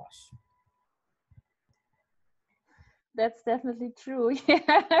out in the wash. That's definitely true.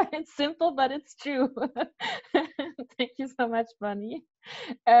 Yeah, it's simple, but it's true. Thank you so much, Bonnie.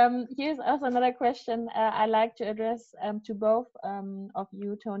 Here's also another question I like to address to both of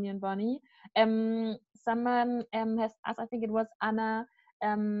you, Tony and Bonnie. Someone has asked, I think it was Anna,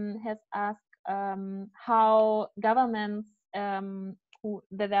 has asked how governments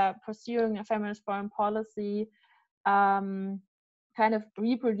that are pursuing a feminist foreign policy kind of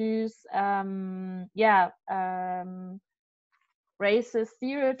reproduce racist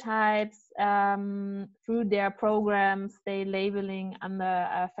stereotypes through their programs they labeling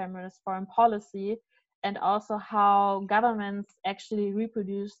under feminist foreign policy, and also how governments actually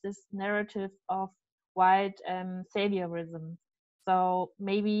reproduce this narrative of white saviorism. So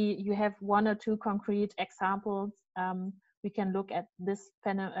maybe you have one or two concrete examples. We can look at this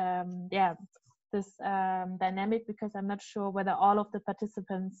dynamic, because I'm not sure whether all of the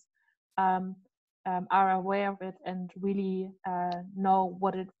participants are aware of it and really know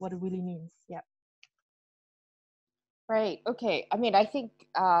what it really means. Yeah. Right. Okay. I mean, I think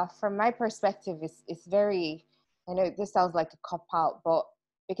from my perspective, it's very, I know this sounds like a cop out, but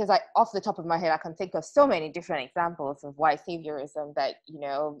because off the top of my head, I can think of so many different examples of white saviorism that,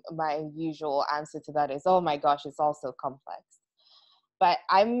 my usual answer to that is, oh my gosh, it's all so complex. But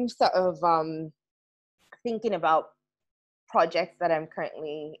I'm sort of thinking about projects that I'm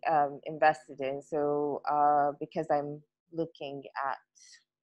currently invested in. So because I'm looking at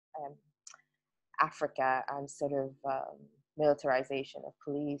Africa and sort of militarization of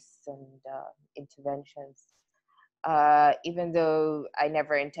police and interventions. Even though I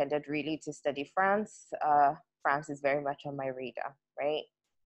never intended really to study France, France is very much on my radar, right?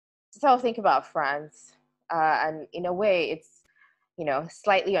 So I'll think about France, and in a way it's,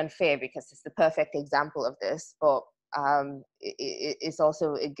 slightly unfair because it's the perfect example of this, but it's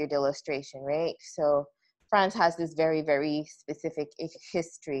also a good illustration, right? So France has this very, very specific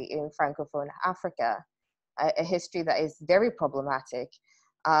history in Francophone Africa, a history that is very problematic.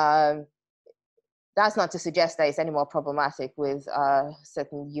 That's not to suggest that it's any more problematic with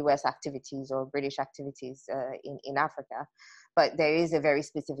certain US activities or British activities in Africa, but there is a very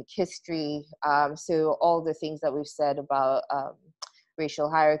specific history. So all the things that we've said about racial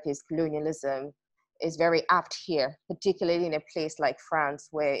hierarchies, colonialism, is very apt here, particularly in a place like France,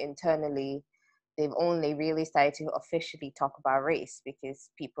 where internally they've only really started to officially talk about race because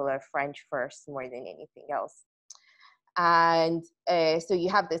people are French first more than anything else. And so you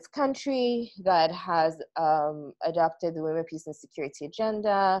have this country that has adopted the Women, Peace and Security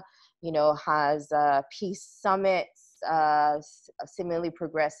agenda, has peace summits, a similarly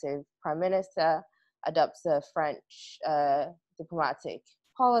progressive prime minister, adopts a French diplomatic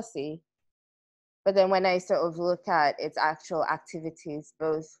policy. But then when I sort of look at its actual activities,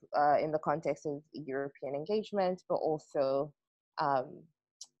 both in the context of European engagement, but also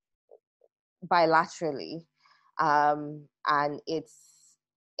bilaterally, and its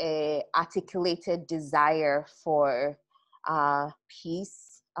articulated desire for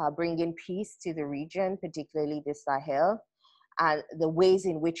peace, bringing peace to the region, particularly the Sahel, and the ways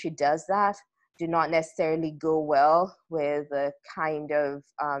in which it does that do not necessarily go well with the kind of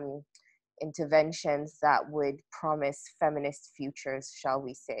interventions that would promise feminist futures, shall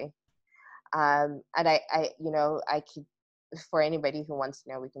we say. And I could, for anybody who wants to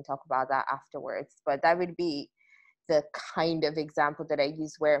know, we can talk about that afterwards, but that would be the kind of example that I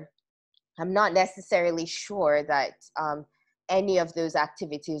use, where I'm not necessarily sure that any of those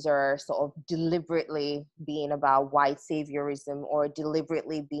activities are sort of deliberately being about white saviorism or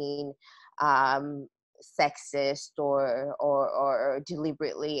deliberately being sexist or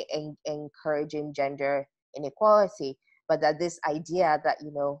deliberately encouraging gender inequality, but that this idea that,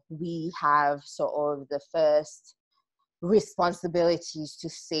 you know, we have sort of the first responsibilities to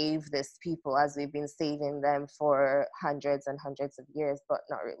save these people as we've been saving them for hundreds and hundreds of years, but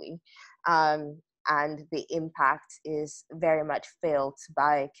not really. And the impact is very much felt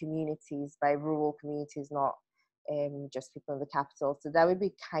by communities, by rural communities, not just people in the capital. So that would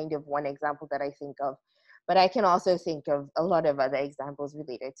be kind of one example that I think of. But I can also think of a lot of other examples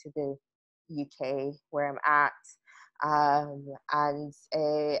related to the UK where I'm at. I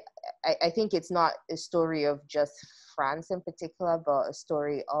think it's not a story of just France in particular, but a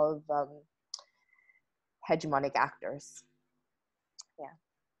story of hegemonic actors. Yeah,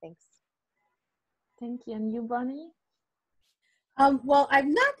 thanks. Thank you. And you, Bonnie? Well,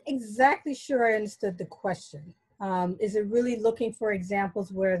 I'm not exactly sure I understood the question. Is it really looking for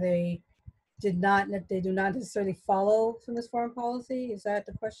examples where they do not necessarily follow feminist foreign policy? Is that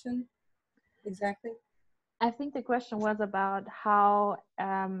the question exactly? I think the question was about how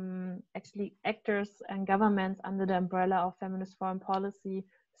actually actors and governments under the umbrella of feminist foreign policy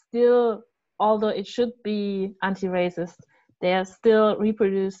still, although it should be anti-racist, they are still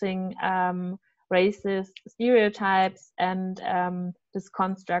reproducing racist stereotypes and this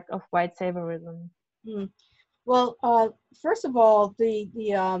construct of white saviorism. Well, first of all, the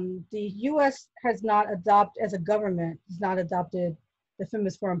U.S. has not adopted, as a government, has not adopted the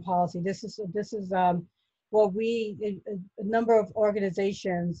feminist foreign policy. This is what a number of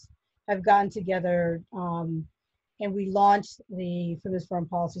organizations have gotten together, and we launched the feminist foreign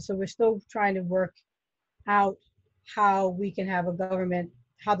policy. So we're still trying to work out how we can have a government,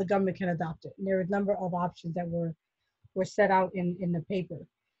 how the government can adopt it. And there are a number of options that were set out in the paper.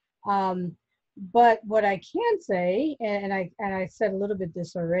 But what I can say, and I said a little bit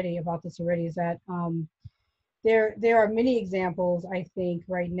about this already, is that there are many examples, I think,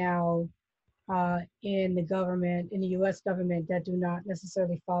 right now in the government, in the U.S. government, that do not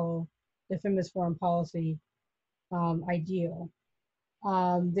necessarily follow the feminist foreign policy ideal.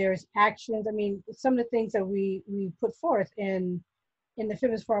 There's actions. I mean, some of the things that we put forth in the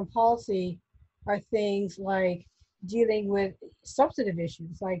feminist foreign policy are things like dealing with substantive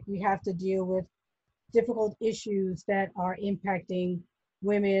issues, like we have to deal with difficult issues that are impacting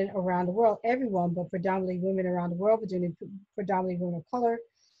women around the world, everyone, but predominantly women around the world, but predominantly women of color.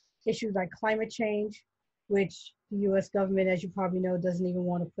 Issues like climate change, which the U.S. government, as you probably know, doesn't even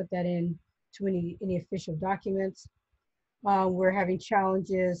want to put that in to any official documents. We're having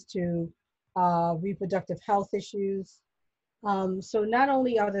challenges to reproductive health issues. So not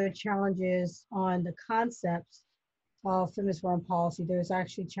only are there challenges on the concepts of feminist foreign policy, there's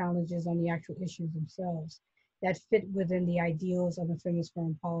actually challenges on the actual issues themselves that fit within the ideals of the feminist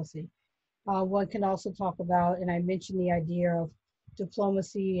foreign policy. One can also talk about, and I mentioned the idea of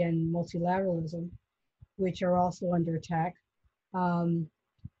diplomacy and multilateralism, which are also under attack.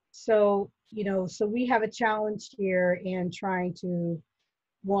 So we have a challenge here in trying to,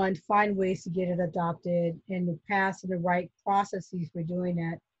 one, find ways to get it adopted and to pass the right processes for doing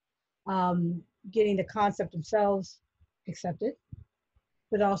that, getting the concept themselves accepted,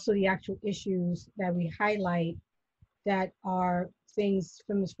 but also the actual issues that we highlight that are things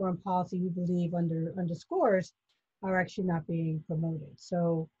feminist foreign policy we believe underscores are actually not being promoted.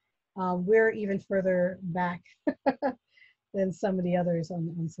 So we're even further back than some of the others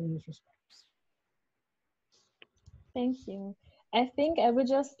on some of those respects. Thank you. I think I would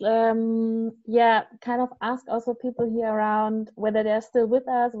just, kind of ask also people here around whether they're still with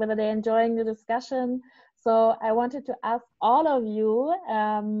us, whether they're enjoying the discussion. So I wanted to ask all of you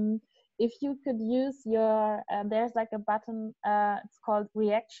if you could use your, there's like a button, it's called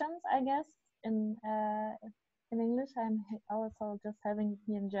reactions, I guess, in English. I'm also just having it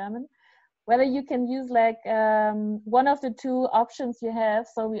here in German. Whether you can use like one of the two options you have,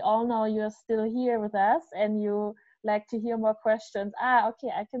 so we all know you're still here with us and you like to hear more questions.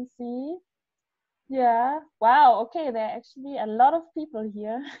 Okay, I can see. Yeah, wow, okay, there are actually a lot of people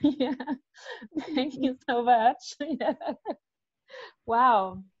here. Yeah, thank you so much. Yeah.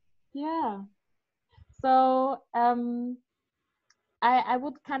 Wow, yeah. So I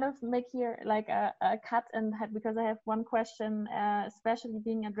would kind of make here like a cut and because I have one question, especially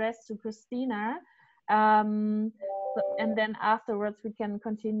being addressed to Christina. And then afterwards we can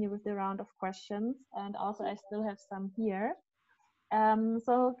continue with the round of questions. And also I still have some here.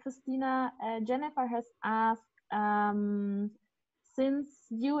 So Christina, Jennifer has asked, since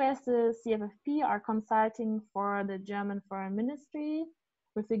you as the CFFP are consulting for the German Foreign Ministry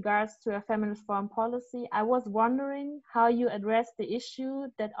with regards to a feminist foreign policy, I was wondering how you address the issue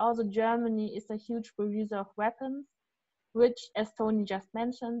that also Germany is a huge producer of weapons which, as Tony just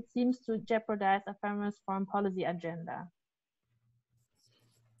mentioned, seems to jeopardize a feminist foreign policy agenda?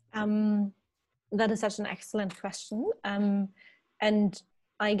 That is such an excellent question. And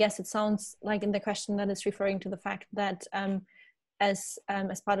I guess it sounds like in the question that is referring to the fact that as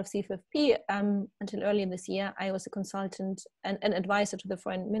part of CFFP, until earlier this year, I was a consultant and an advisor to the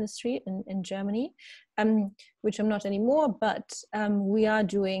Foreign Ministry in Germany, which I'm not anymore, but we are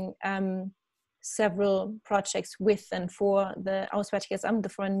doing several projects with and for the Auswärtiges Amt, the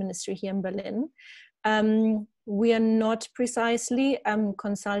Foreign Ministry here in Berlin. We are not precisely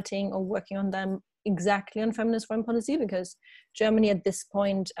consulting or working on them exactly on feminist foreign policy, because Germany at this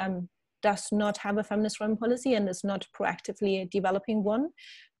point does not have a feminist foreign policy and is not proactively developing one.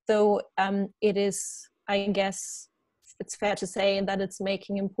 Though it is, I guess, it's fair to say that it's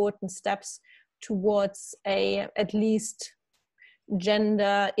making important steps towards a at least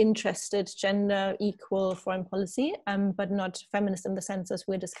gender-interested, gender-equal foreign policy, but not feminist in the sense as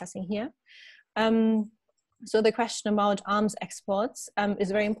we're discussing here. So the question about arms exports is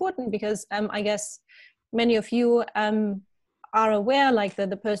very important because I guess many of you are aware, like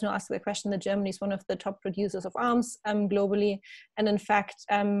the person who asked the question, that Germany is one of the top producers of arms globally. And in fact,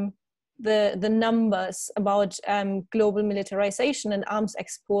 the numbers about global militarization and arms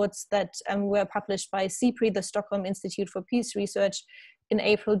exports that were published by SIPRI, the Stockholm Institute for Peace Research, in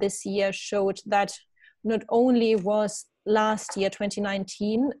April this year showed that not only was last year,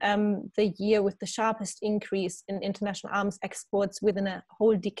 2019, the year with the sharpest increase in international arms exports within a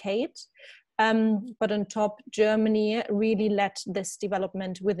whole decade, but on top, Germany really led this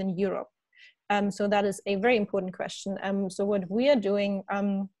development within Europe. So that is a very important question. So what we are doing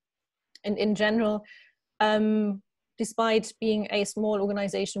in general, despite being a small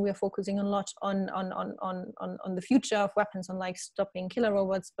organization, we are focusing a lot on the future of weapons, on like stopping killer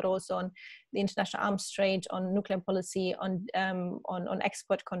robots, but also on the international arms trade, on nuclear policy, on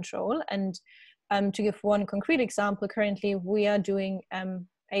export control. And to give one concrete example, currently we are doing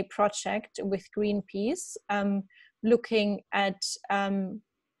a project with Greenpeace looking at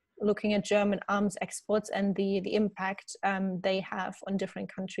German arms exports and the impact they have on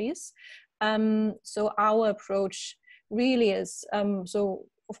different countries. So our approach really is, so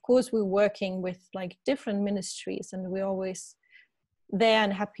of course we're working with like different ministries, and we're always there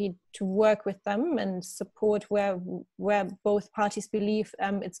and happy to work with them and support where both parties believe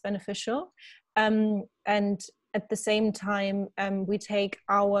it's beneficial. And at the same time, we take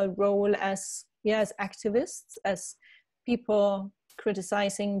our role as activists, as people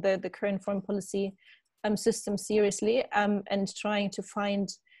criticizing the current foreign policy system seriously, and trying to find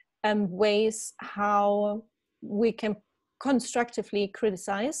ways how we can constructively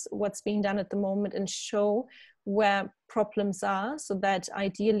criticize what's being done at the moment and show where problems are, so that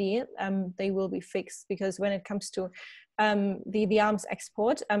ideally they will be fixed. Because when it comes to the arms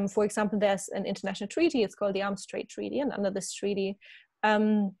export, for example, there's an international treaty, it's called the Arms Trade Treaty, and under this treaty,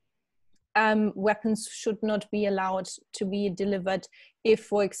 weapons should not be allowed to be delivered if,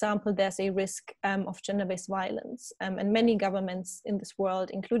 for example, there's a risk of gender-based violence. And many governments in this world,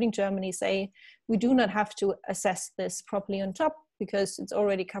 including Germany, say we do not have to assess this properly on top because it's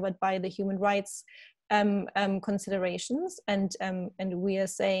already covered by the human rights considerations. And we are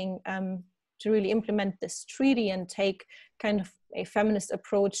saying to really implement this treaty and take kind of a feminist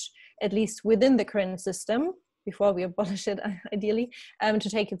approach, at least within the current system, before we abolish it, ideally, to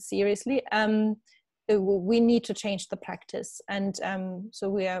take it seriously, we need to change the practice. And so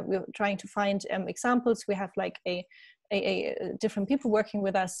we're trying to find examples. We have like a different people working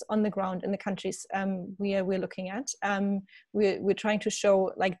with us on the ground in the countries we're looking at. We're trying to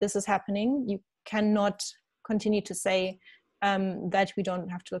show like this is happening. You cannot continue to say that we don't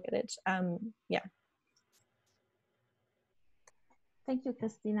have to look at it. Yeah. Thank you,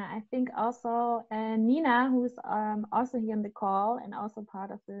 Christina. I think also Nina, who's also here on the call and also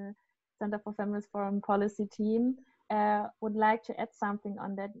part of the Center for Feminist Foreign Policy team, would like to add something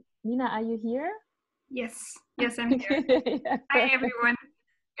on that. Nina, are you here? Yes, I'm here. Yeah, hi, everyone.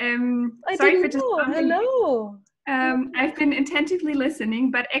 I Sorry for didn't know. Hello. I've been attentively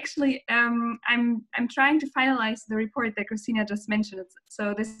listening, but actually, I'm trying to finalize the report that Christina just mentioned.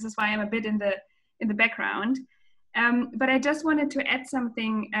 So this is why I'm a bit in the background. But I just wanted to add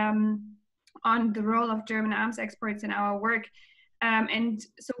something on the role of German arms exports in our work. And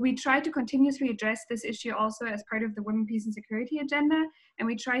so we try to continuously address this issue also as part of the Women, Peace and Security agenda. And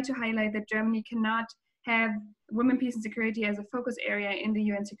we try to highlight that Germany cannot have women, peace and security as a focus area in the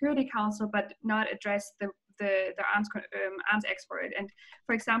UN Security Council, but not address the arms export. And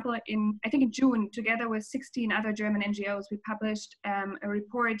for example, I think in June, together with 16 other German NGOs, we published a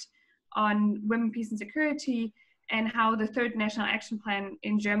report on women, peace and security. and how the third national action plan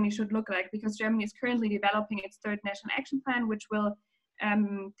in Germany should look like, because Germany is currently developing its third national action plan, which will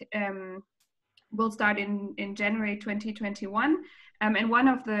start in January 2021. And one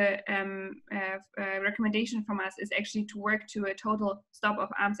of the recommendations from us is actually to work to a total stop of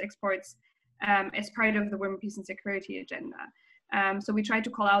arms exports as part of the Women, Peace and Security agenda. So we try to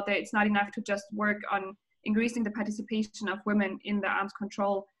call out that it's not enough to just work on increasing the participation of women in the arms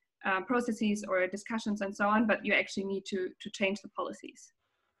control processes or discussions and so on, but you actually need to change the policies.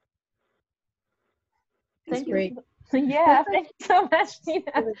 Thank you. Great. Yeah, thank you so much,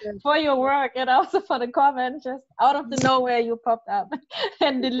 Tina, for your work and also for the comment. Just out of the nowhere, you popped up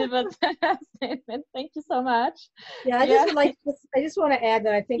and delivered that statement. Thank you so much. Yeah, I just want to add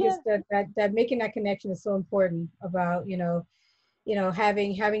that I think it's that making that connection is so important about having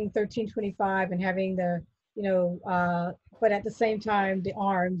 1325 and having the but at the same time the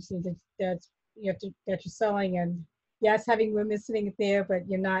arms that you're selling, and yes, having women sitting there, but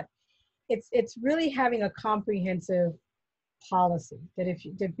you're not. It's really having a comprehensive policy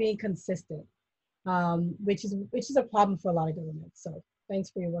that being consistent, which is a problem for a lot of governments. So thanks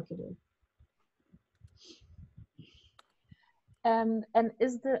for your work you're doing. And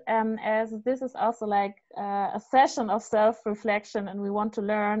is as this is also like a session of self-reflection, and we want to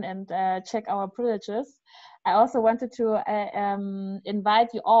learn and check our privileges, I also wanted to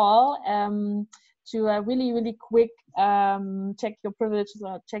invite you all to a really, really quick check your privileges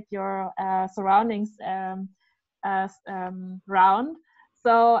or check your surroundings round.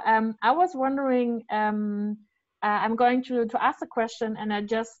 So I was wondering, I'm going to ask a question, and I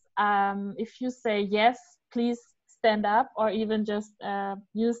just, if you say yes, please stand up, or even just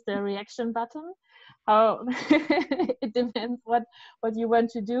use the reaction button. How it depends what you want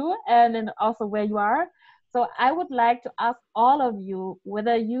to do, and then also where you are. So I would like to ask all of you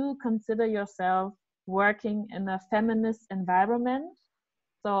whether you consider yourself working in a feminist environment.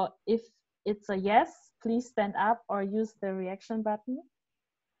 So if it's a yes, please stand up or use the reaction button.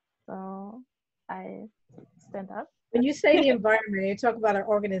 So I stand up. When you say the environment, you talk about an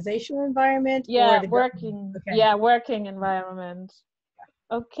organizational environment? Yeah, or working. Okay. Yeah, working environment.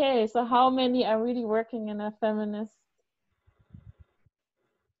 Okay, so how many are really working in a feminist?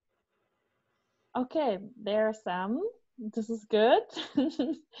 Okay, there are some. This is good.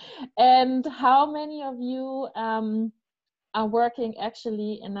 And how many of you are working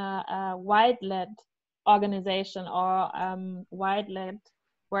actually in a white-led organization or white-led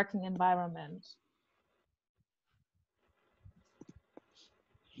working environment?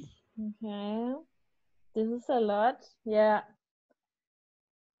 Okay, this is a lot. Yeah.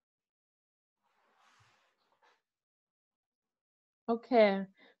 Okay,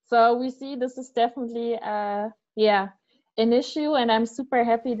 so we see this is definitely an issue, and I'm super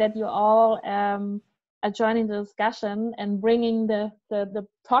happy that you all are joining the discussion and bringing the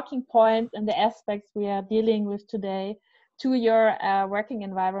talking points and the aspects we are dealing with today to your working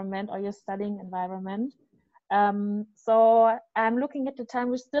environment or your studying environment. So I'm looking at the time.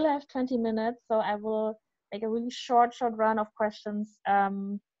 We still have 20 minutes, so I will make a really short run of questions,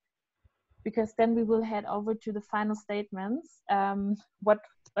 because then we will head over to the final statements. What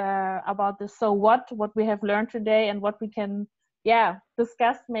about this? So what we have learned today, and what we can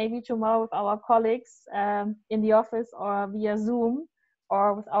discuss maybe tomorrow with our colleagues in the office or via Zoom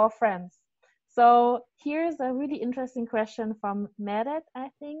or with our friends. So here's a really interesting question from Meredith, I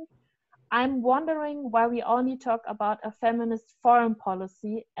think. I'm wondering why we only talk about a feminist foreign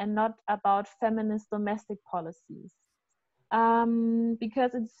policy and not about feminist domestic policies.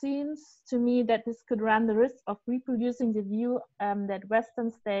 Because it seems to me that this could run the risk of reproducing the view that Western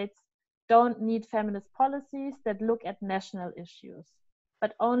states don't need feminist policies that look at national issues,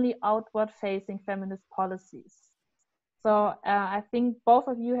 but only outward-facing feminist policies. So I think both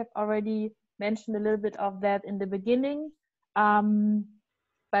of you have already mentioned a little bit of that in the beginning,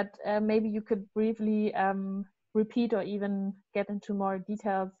 but maybe you could briefly repeat or even get into more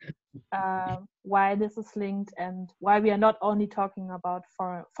details why this is linked and why we are not only talking about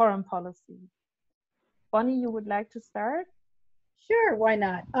foreign policy. Bonnie, you would like to start? Sure, why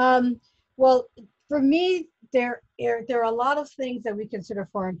not? Well, for me, there are a lot of things that we consider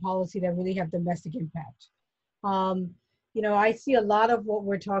foreign policy that really have domestic impact. I see a lot of what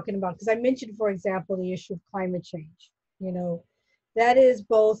we're talking about, because I mentioned, for example, the issue of climate change. That is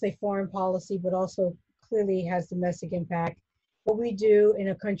both a foreign policy, but also clearly has domestic impact. What we do in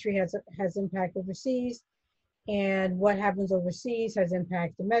a country has impact overseas, and what happens overseas has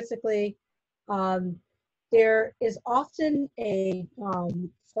impact domestically. There is often a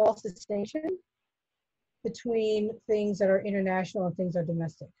false distinction between things that are international and things that are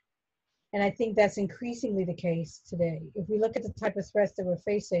domestic. And I think that's increasingly the case today. If we look at the type of threats that we're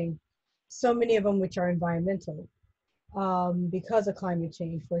facing, so many of them which are environmental, because of climate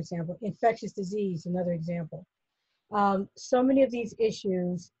change, for example, infectious disease, another example. So many of these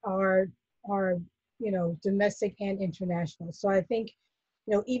issues are domestic and international. So I think,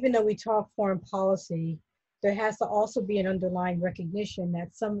 even though we talk foreign policy, there has to also be an underlying recognition that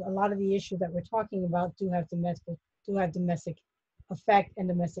a lot of the issues that we're talking about do have domestic effect and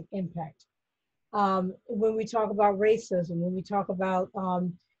domestic impact. When we talk about racism, when we talk about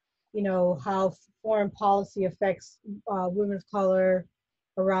how foreign policy affects women of color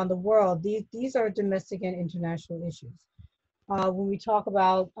around the world, these are domestic and international issues. When we talk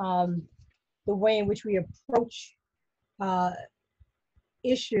about the way in which we approach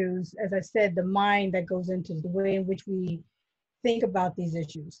issues, as I said, the mind that goes into the way in which we think about these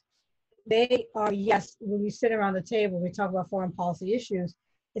issues. They are, yes, when we sit around the table, we talk about foreign policy issues,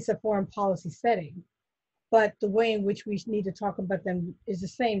 it's a foreign policy setting. But the way in which we need to talk about them is the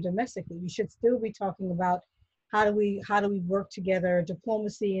same domestically. We should still be talking about how do we work together,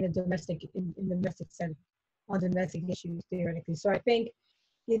 diplomacy in domestic setting, on domestic issues theoretically. So I think,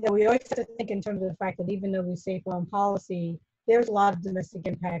 we always have to think in terms of the fact that even though we say foreign policy, there's a lot of domestic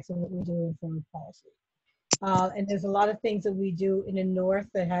impacts in what we do in foreign policy. And there's a lot of things that we do in the North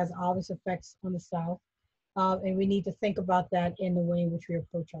that has obvious effects on the South. And we need to think about that in the way in which we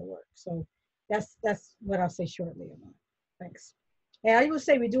approach our work. So that's what I'll say shortly about it. Thanks. And I will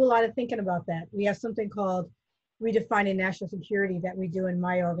say we do a lot of thinking about that. We have something called Redefining National Security that we do in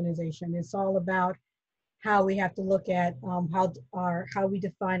my organization. It's all about how we have to look at how we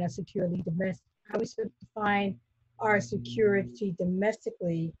define our security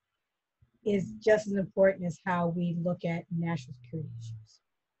domestically is just as important as how we look at national security issues.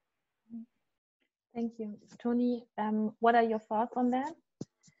 Thank you. Tony, what are your thoughts on that?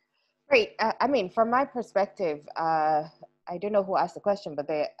 Great. I mean, from my perspective, I don't know who asked the question, but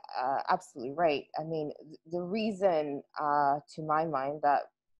they're absolutely right. I mean, the reason, to my mind, that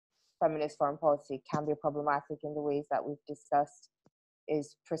feminist foreign policy can be problematic in the ways that we've discussed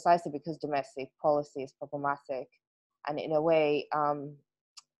is precisely because domestic policy is problematic. And in a way,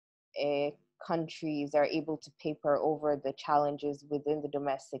 countries are able to paper over the challenges within the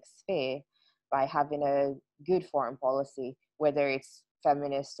domestic sphere by having a good foreign policy, whether it's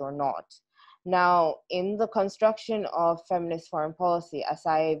feminist or not. Now, in the construction of feminist foreign policy, as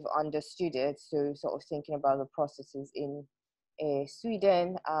I've understood it, so sort of thinking about the processes in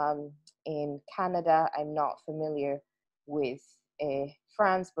Sweden, in Canada, I'm not familiar with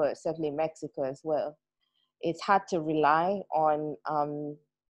France, but certainly Mexico as well. It's had to rely on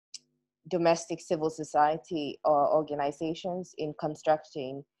domestic civil society organizations in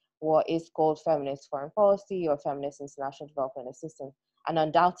constructing what is called feminist foreign policy or feminist international development assistance. And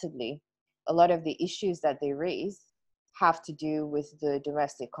undoubtedly, a lot of the issues that they raise have to do with the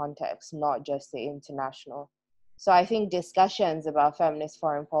domestic context, not just the international. So I think discussions about feminist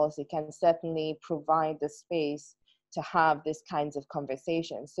foreign policy can certainly provide the space to have these kinds of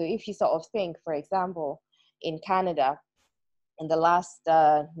conversations. So if you sort of think, for example, in Canada, in the last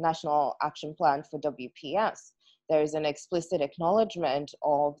National Action Plan for WPS, there is an explicit acknowledgement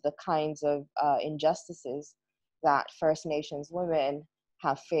of the kinds of injustices that First Nations women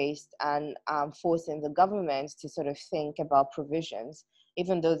have faced, and forcing the government to sort of think about provisions,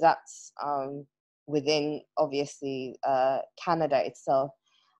 even though that's within, obviously, Canada itself.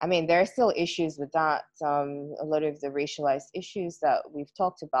 I mean, there are still issues with that, a lot of the racialized issues that we've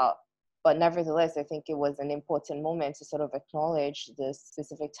talked about, but nevertheless, I think it was an important moment to sort of acknowledge the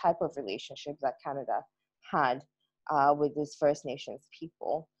specific type of relationship that Canada had with these First Nations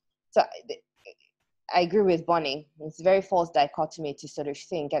people. So I agree with Bonnie. It's a very false dichotomy to sort of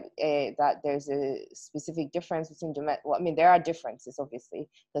think that there's a specific difference between well, I mean, there are differences, obviously,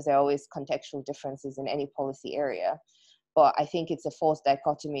 because there are always contextual differences in any policy area. But I think it's a false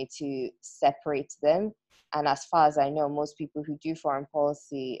dichotomy to separate them. And as far as I know, most people who do foreign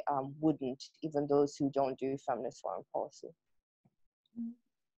policy wouldn't, even those who don't do feminist foreign policy.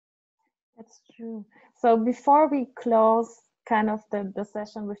 That's true. So before we close kind of the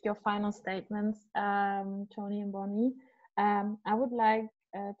session with your final statements, Tony and Bonnie, I would like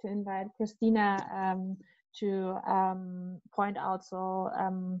to invite Christina to point out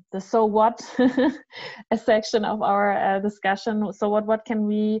the so what a section of our discussion. So what can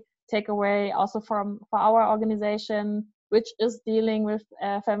we take away also for our organization, which is dealing with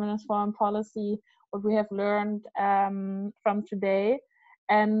feminist foreign policy, what we have learned from today.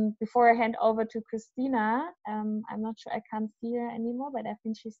 And before I hand over to Christina, I'm not sure, I can't see her anymore, but I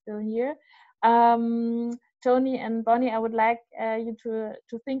think she's still here. Tony and Bonnie, I would like you to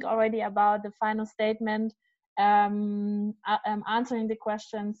think already about the final statement, answering the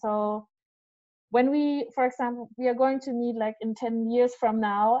question. So when we, for example, we are going to meet like in 10 years from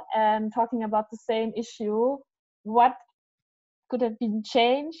now and talking about the same issue, what could have been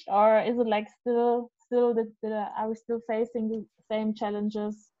changed, or is it like still are we still facing the same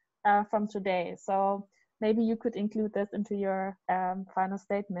challenges from today? So maybe you could include this into your final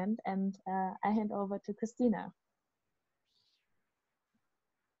statement, and I hand over to Christina.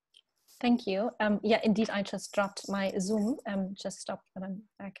 Thank you. Yeah, indeed, I just dropped my Zoom, just stopped, but I'm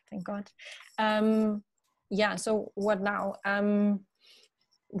back, thank God. Yeah, so what now?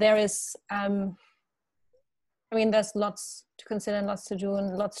 There is, I mean, there's lots to consider and lots to do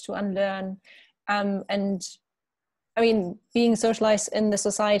and lots to unlearn. And I mean, being socialized in the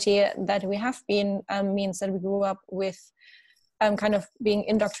society that we have been means that we grew up with kind of being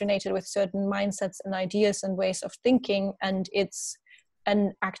indoctrinated with certain mindsets and ideas and ways of thinking, and it's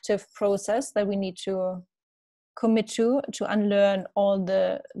an active process that we need to commit to unlearn all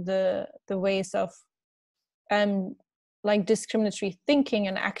the ways of like discriminatory thinking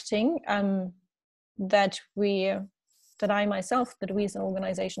and acting that I myself, that we as an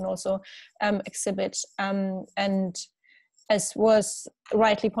organization also exhibit. And as was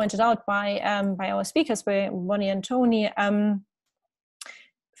rightly pointed out by our speakers, by Bonnie and Tony,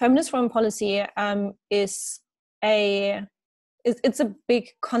 feminist foreign policy it's a big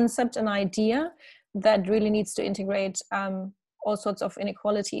concept and idea that really needs to integrate all sorts of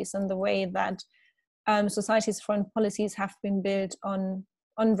inequalities and the way that society's foreign policies have been built on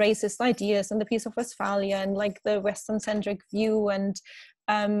racist ideas and the Peace of Westphalia and like the Western-centric view and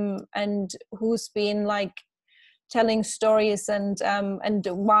who's been like telling stories and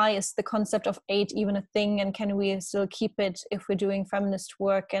why is the concept of aid even a thing, and can we still keep it if we're doing feminist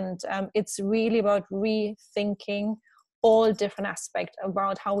work? And it's really about rethinking all different aspects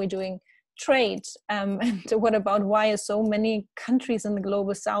about how we're doing trade, and what about why are so many countries in the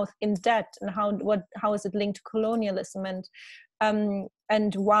global south in debt, and how is it linked to colonialism,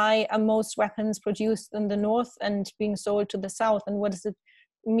 and why are most weapons produced in the north and being sold to the south, and what does it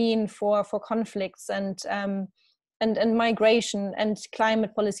mean for conflicts and migration and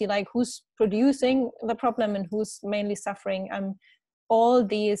climate policy, like who's producing the problem and who's mainly suffering. All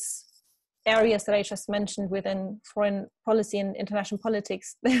these areas that I just mentioned within foreign policy and international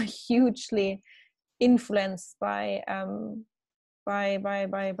politics, they're hugely influenced by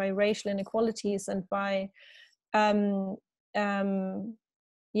racial inequalities and by an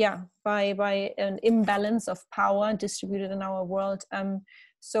imbalance of power distributed in our world.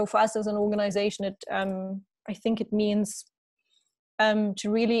 So for us as an organization, I think it means to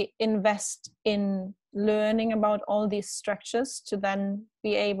really invest in learning about all these structures, to then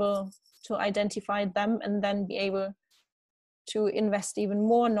be able to identify them and then be able to invest even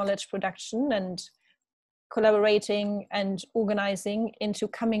more knowledge production and collaborating and organizing into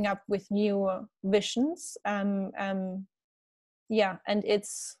coming up with new visions. And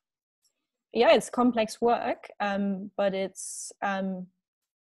it's complex work, but it's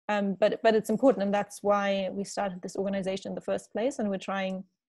important, and that's why we started this organization in the first place. And we're trying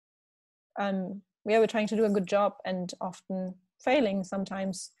to do a good job, and often failing.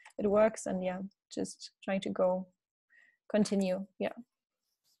 Sometimes it works, and just trying to continue.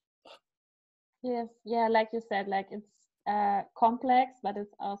 Yes, like you said, like it's complex, but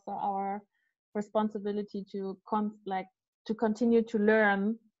it's also our responsibility to continue to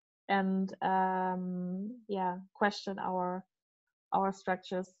learn and question our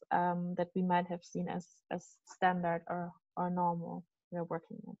structures that we might have seen as standard or normal we're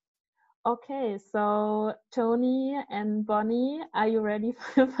working in. Okay, so Tony and Bonnie, are you ready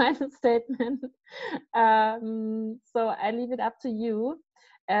for your final statement? So I leave it up to you.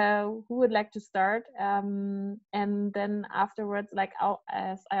 Who would like to start? And then afterwards,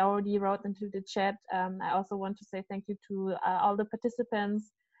 as I already wrote into the chat, I also want to say thank you to all the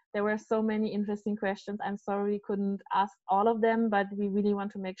participants. There were so many interesting questions. I'm sorry we couldn't ask all of them, but we really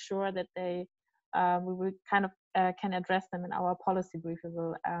want to make sure that we will kind of can address them in our policy brief we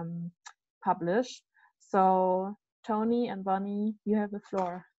will publish. So Tony and Bonnie, you have the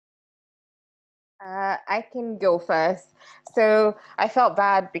floor. I can go first. So I felt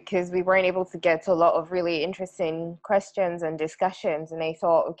bad because we weren't able to get to a lot of really interesting questions and discussions, and I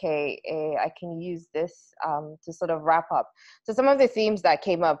thought, okay, I can use this to sort of wrap up. So some of the themes that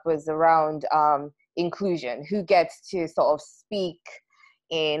came up was around inclusion, who gets to sort of speak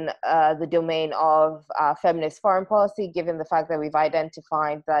in the domain of feminist foreign policy, given the fact that we've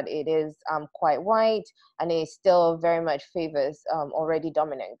identified that it is quite white and it still very much favors already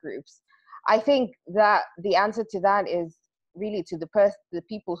dominant groups. I think that the answer to that is really to the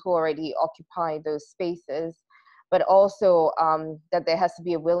people who already occupy those spaces, but also that there has to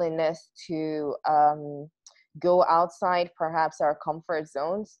be a willingness to go outside perhaps our comfort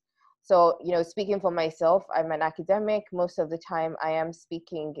zones. So, you know, speaking for myself, I'm an academic. Most of the time I am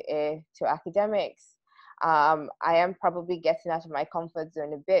speaking to academics. I am probably getting out of my comfort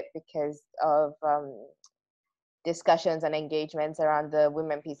zone a bit because of discussions and engagements around the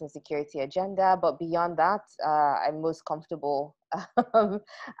women, peace, and security agenda. But beyond that, I'm most comfortable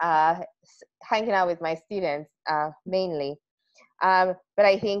hanging out with my students mainly. But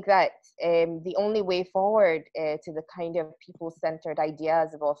I think that the only way forward to the kind of people-centered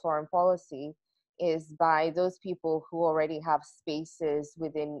ideas about foreign policy is by those people who already have spaces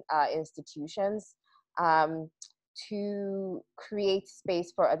within institutions to create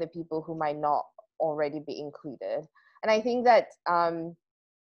space for other people who might not already be included. And I think that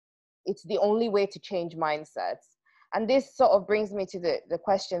it's the only way to change mindsets. And this sort of brings me to the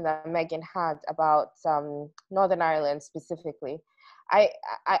question that Megan had about Northern Ireland specifically.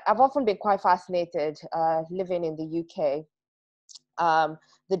 I've often been quite fascinated living in the UK,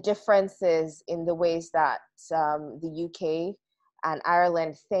 the differences in the ways that the UK and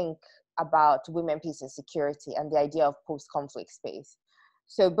Ireland think about women, peace, and security and the idea of post-conflict space.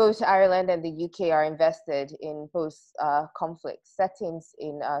 So both Ireland and the UK are invested in post-conflict settings,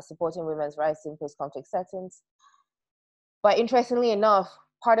 in supporting women's rights in post-conflict settings. But interestingly enough,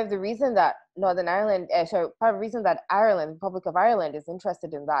 part of the reason that Ireland, Republic of Ireland, is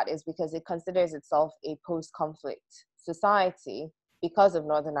interested in that is because it considers itself a post-conflict society because of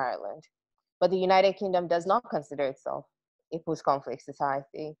Northern Ireland. But the United Kingdom does not consider itself a post-conflict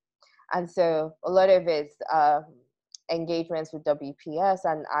society. And so a lot of its engagements with WPS,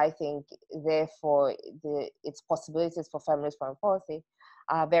 and I think therefore its possibilities for feminist foreign policy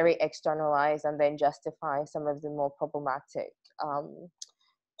are very externalized and then justify some of the more problematic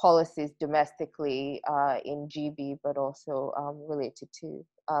policies domestically in GB, but also related to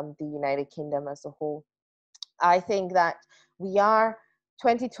the United Kingdom as a whole. I think that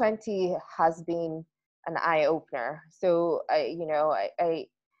 2020 has been an eye-opener. So,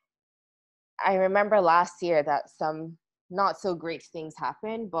 I remember last year that some not so great things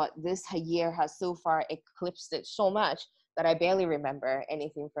happened, but this year has so far eclipsed it so much that I barely remember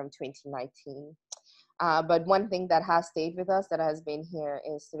anything from 2019. But one thing that has stayed with us, that has been here,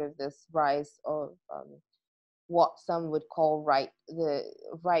 is sort of this rise of what some would call the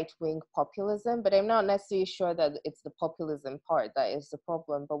right-wing populism. But I'm not necessarily sure that it's the populism part that is the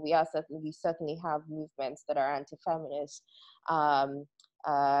problem. But we certainly have movements that are anti-feminist,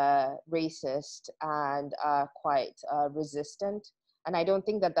 racist, and quite resistant. And I don't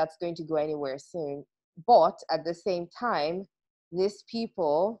think that that's going to go anywhere soon. But at the same time, these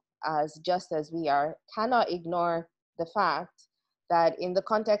people, just as we are, cannot ignore the fact that in the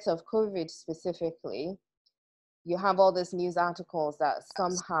context of COVID specifically, you have all these news articles that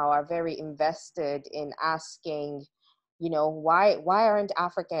somehow are very invested in asking, why aren't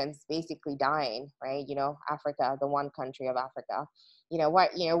Africans basically dying, right? Africa, the one country of Africa,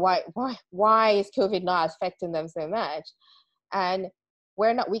 why is COVID not affecting them so much? And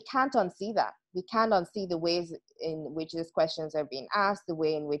we can't unsee that. We can't unsee the ways in which these questions are being asked, the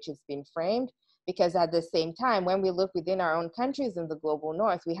way in which it's been framed, because at the same time, when we look within our own countries in the global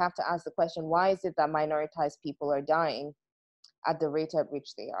north, we have to ask the question, why is it that minoritized people are dying at the rate at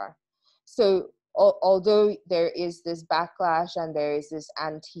which they are? So although there is this backlash and there is this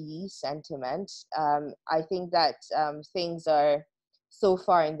anti-sentiment, I think that things are so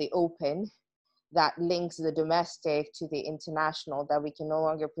far in the open that links the domestic to the international that we can no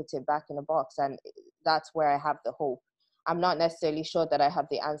longer put it back in a box. And that's where I have the hope. I'm not necessarily sure that I have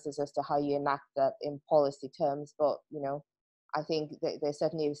the answers as to how you enact that in policy terms, but I think that there's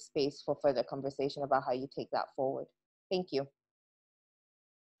certainly space for further conversation about how you take that forward. Thank you.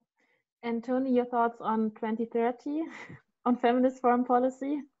 And Tony, your thoughts on 2030 on feminist foreign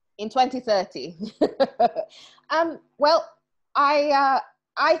policy? In 2030, well,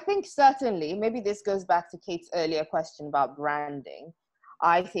 I think certainly, maybe this goes back to Kate's earlier question about branding.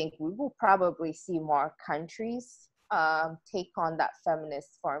 I think we will probably see more countries take on that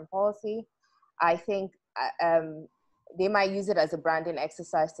feminist foreign policy. I think they might use it as a branding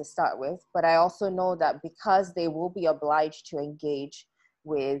exercise to start with, but I also know that because they will be obliged to engage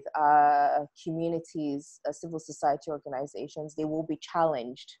with communities, civil society organizations, they will be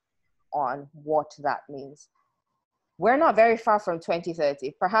challenged on what that means. we're not very far from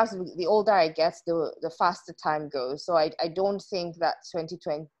 2030. Perhaps the older I get, the faster time goes. So I don't think that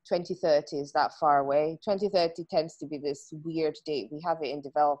 2030 is that far away. 2030 tends to be this weird date. We have it in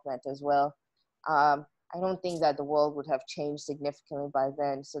development as well. I don't think that the world would have changed significantly by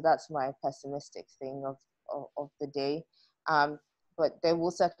then. So that's my pessimistic thing of the day. But there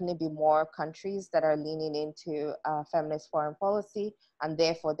will certainly be more countries that are leaning into feminist foreign policy, and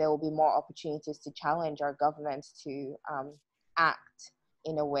therefore there will be more opportunities to challenge our governments to act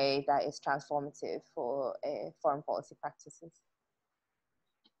in a way that is transformative for foreign policy practices.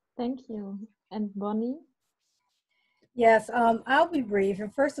 Thank you. And Bonnie? Yes, I'll be brief.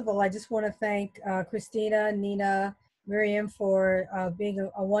 And first of all, I just want to thank Christina, Nina, Miriam for being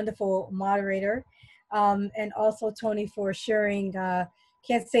a wonderful moderator. And also Tony for sharing,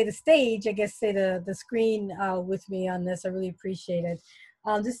 can't say the stage, I guess say the screen with me on this. I really appreciate it.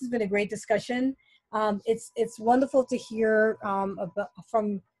 This has been a great discussion. It's wonderful to hear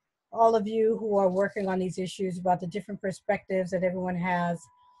from all of you who are working on these issues about the different perspectives that everyone has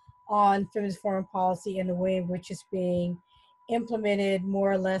on feminist foreign policy and the way in which it's being implemented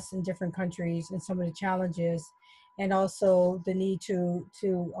more or less in different countries and some of the challenges, and also the need to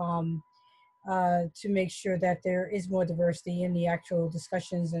make sure that there is more diversity in the actual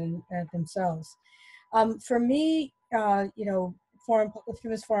discussions and themselves. For me, you know,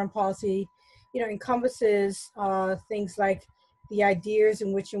 feminist foreign policy, you know, encompasses things like the ideas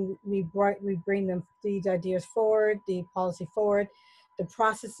in which we bring these ideas forward, the policy forward, the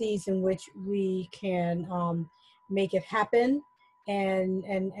processes in which we can make it happen and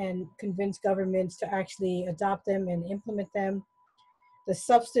convince governments to actually adopt them and implement them. The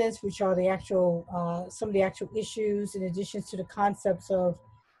substance, which are the actual, some of the actual issues, in addition to the concepts of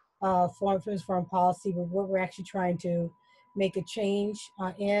foreign policy, but what we're actually trying to make a change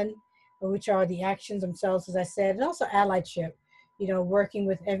in, which are the actions themselves, as I said, and also allyship, you know, working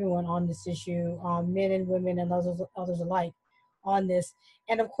with everyone on this issue, men and women and others alike on this.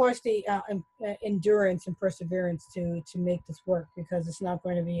 And of course, the endurance and perseverance to make this work, because it's not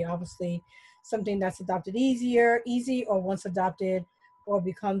going to be obviously something that's adopted easy, or once adopted or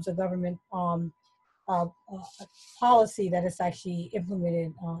becomes a government policy that is actually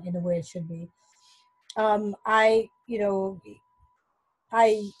implemented in the way it should be. There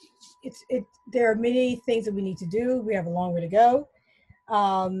are many things that we need to do. We have a long way to go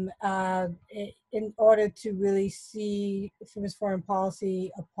in order to really see feminist foreign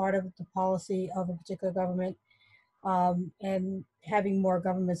policy a part of the policy of a particular government, and having more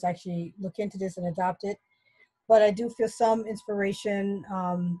governments actually look into this and adopt it. But I do feel some inspiration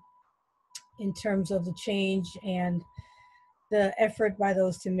in terms of the change and the effort by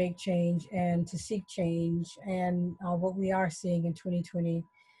those to make change and to seek change, and what we are seeing in 2020,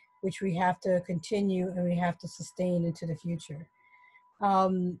 which we have to continue and we have to sustain into the future.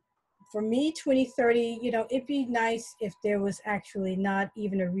 For me, 2030, you know, it'd be nice if there was actually not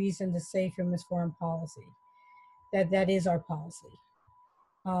even a reason to say feminist foreign policy, that is our policy.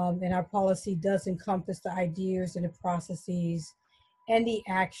 And our policy does encompass the ideas and the processes and the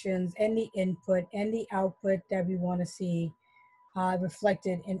actions and the input and the output that we want to see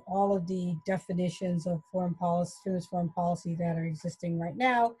reflected in all of the definitions of foreign policy, feminist foreign policy that are existing right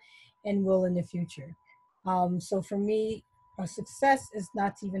now and will in the future. So for me, our success is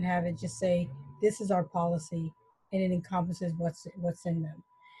not to even have it just say, this is our policy, and it encompasses what's in them.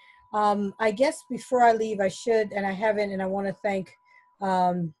 I guess before I leave, I should, and I haven't, and I want to thank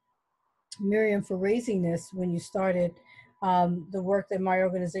Miriam for raising this when you started, the work that my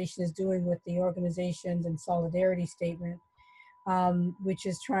organization is doing with the Organizations and Solidarity Statement, which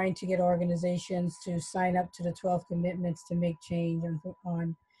is trying to get organizations to sign up to the 12 commitments to make change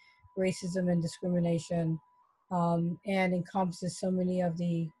on racism and discrimination, and encompasses so many of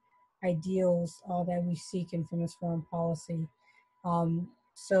the ideals that we seek in feminist foreign policy.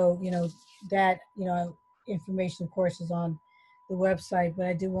 So, you know, that, you know, information, of course, is on the website, but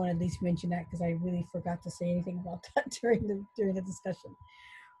I do want to at least mention that because I really forgot to say anything about that during the discussion.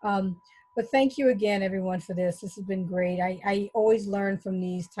 But thank you again, everyone, for this. This has been great. I always learn from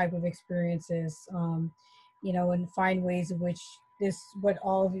these type of experiences, you know, and find ways in which what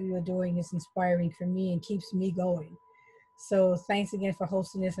all of you are doing is inspiring for me and keeps me going. So thanks again for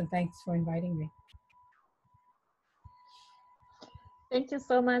hosting this, and thanks for inviting me. Thank you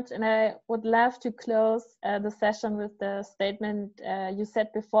so much. And I would love to close the session with the statement you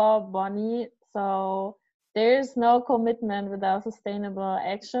said before, Bonnie. So there is no commitment without sustainable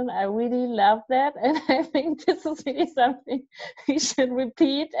action. I really love that. And I think this is really something we should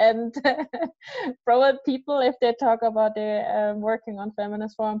repeat and throw at people if they talk about their working on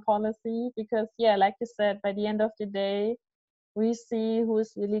feminist foreign policy. Because, yeah, like you said, by the end of the day, we see who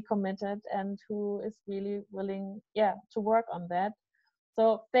is really committed and who is really willing, to work on that.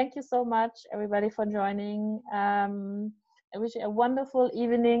 So thank you so much, everybody, for joining. I wish you a wonderful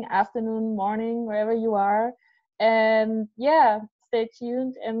evening, afternoon, morning, wherever you are. And stay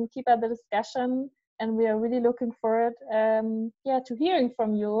tuned and keep up the discussion. And we are really looking forward, to hearing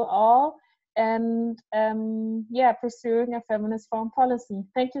from you all and, pursuing a feminist foreign policy.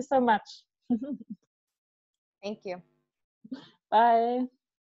 Thank you so much. Thank you. Bye.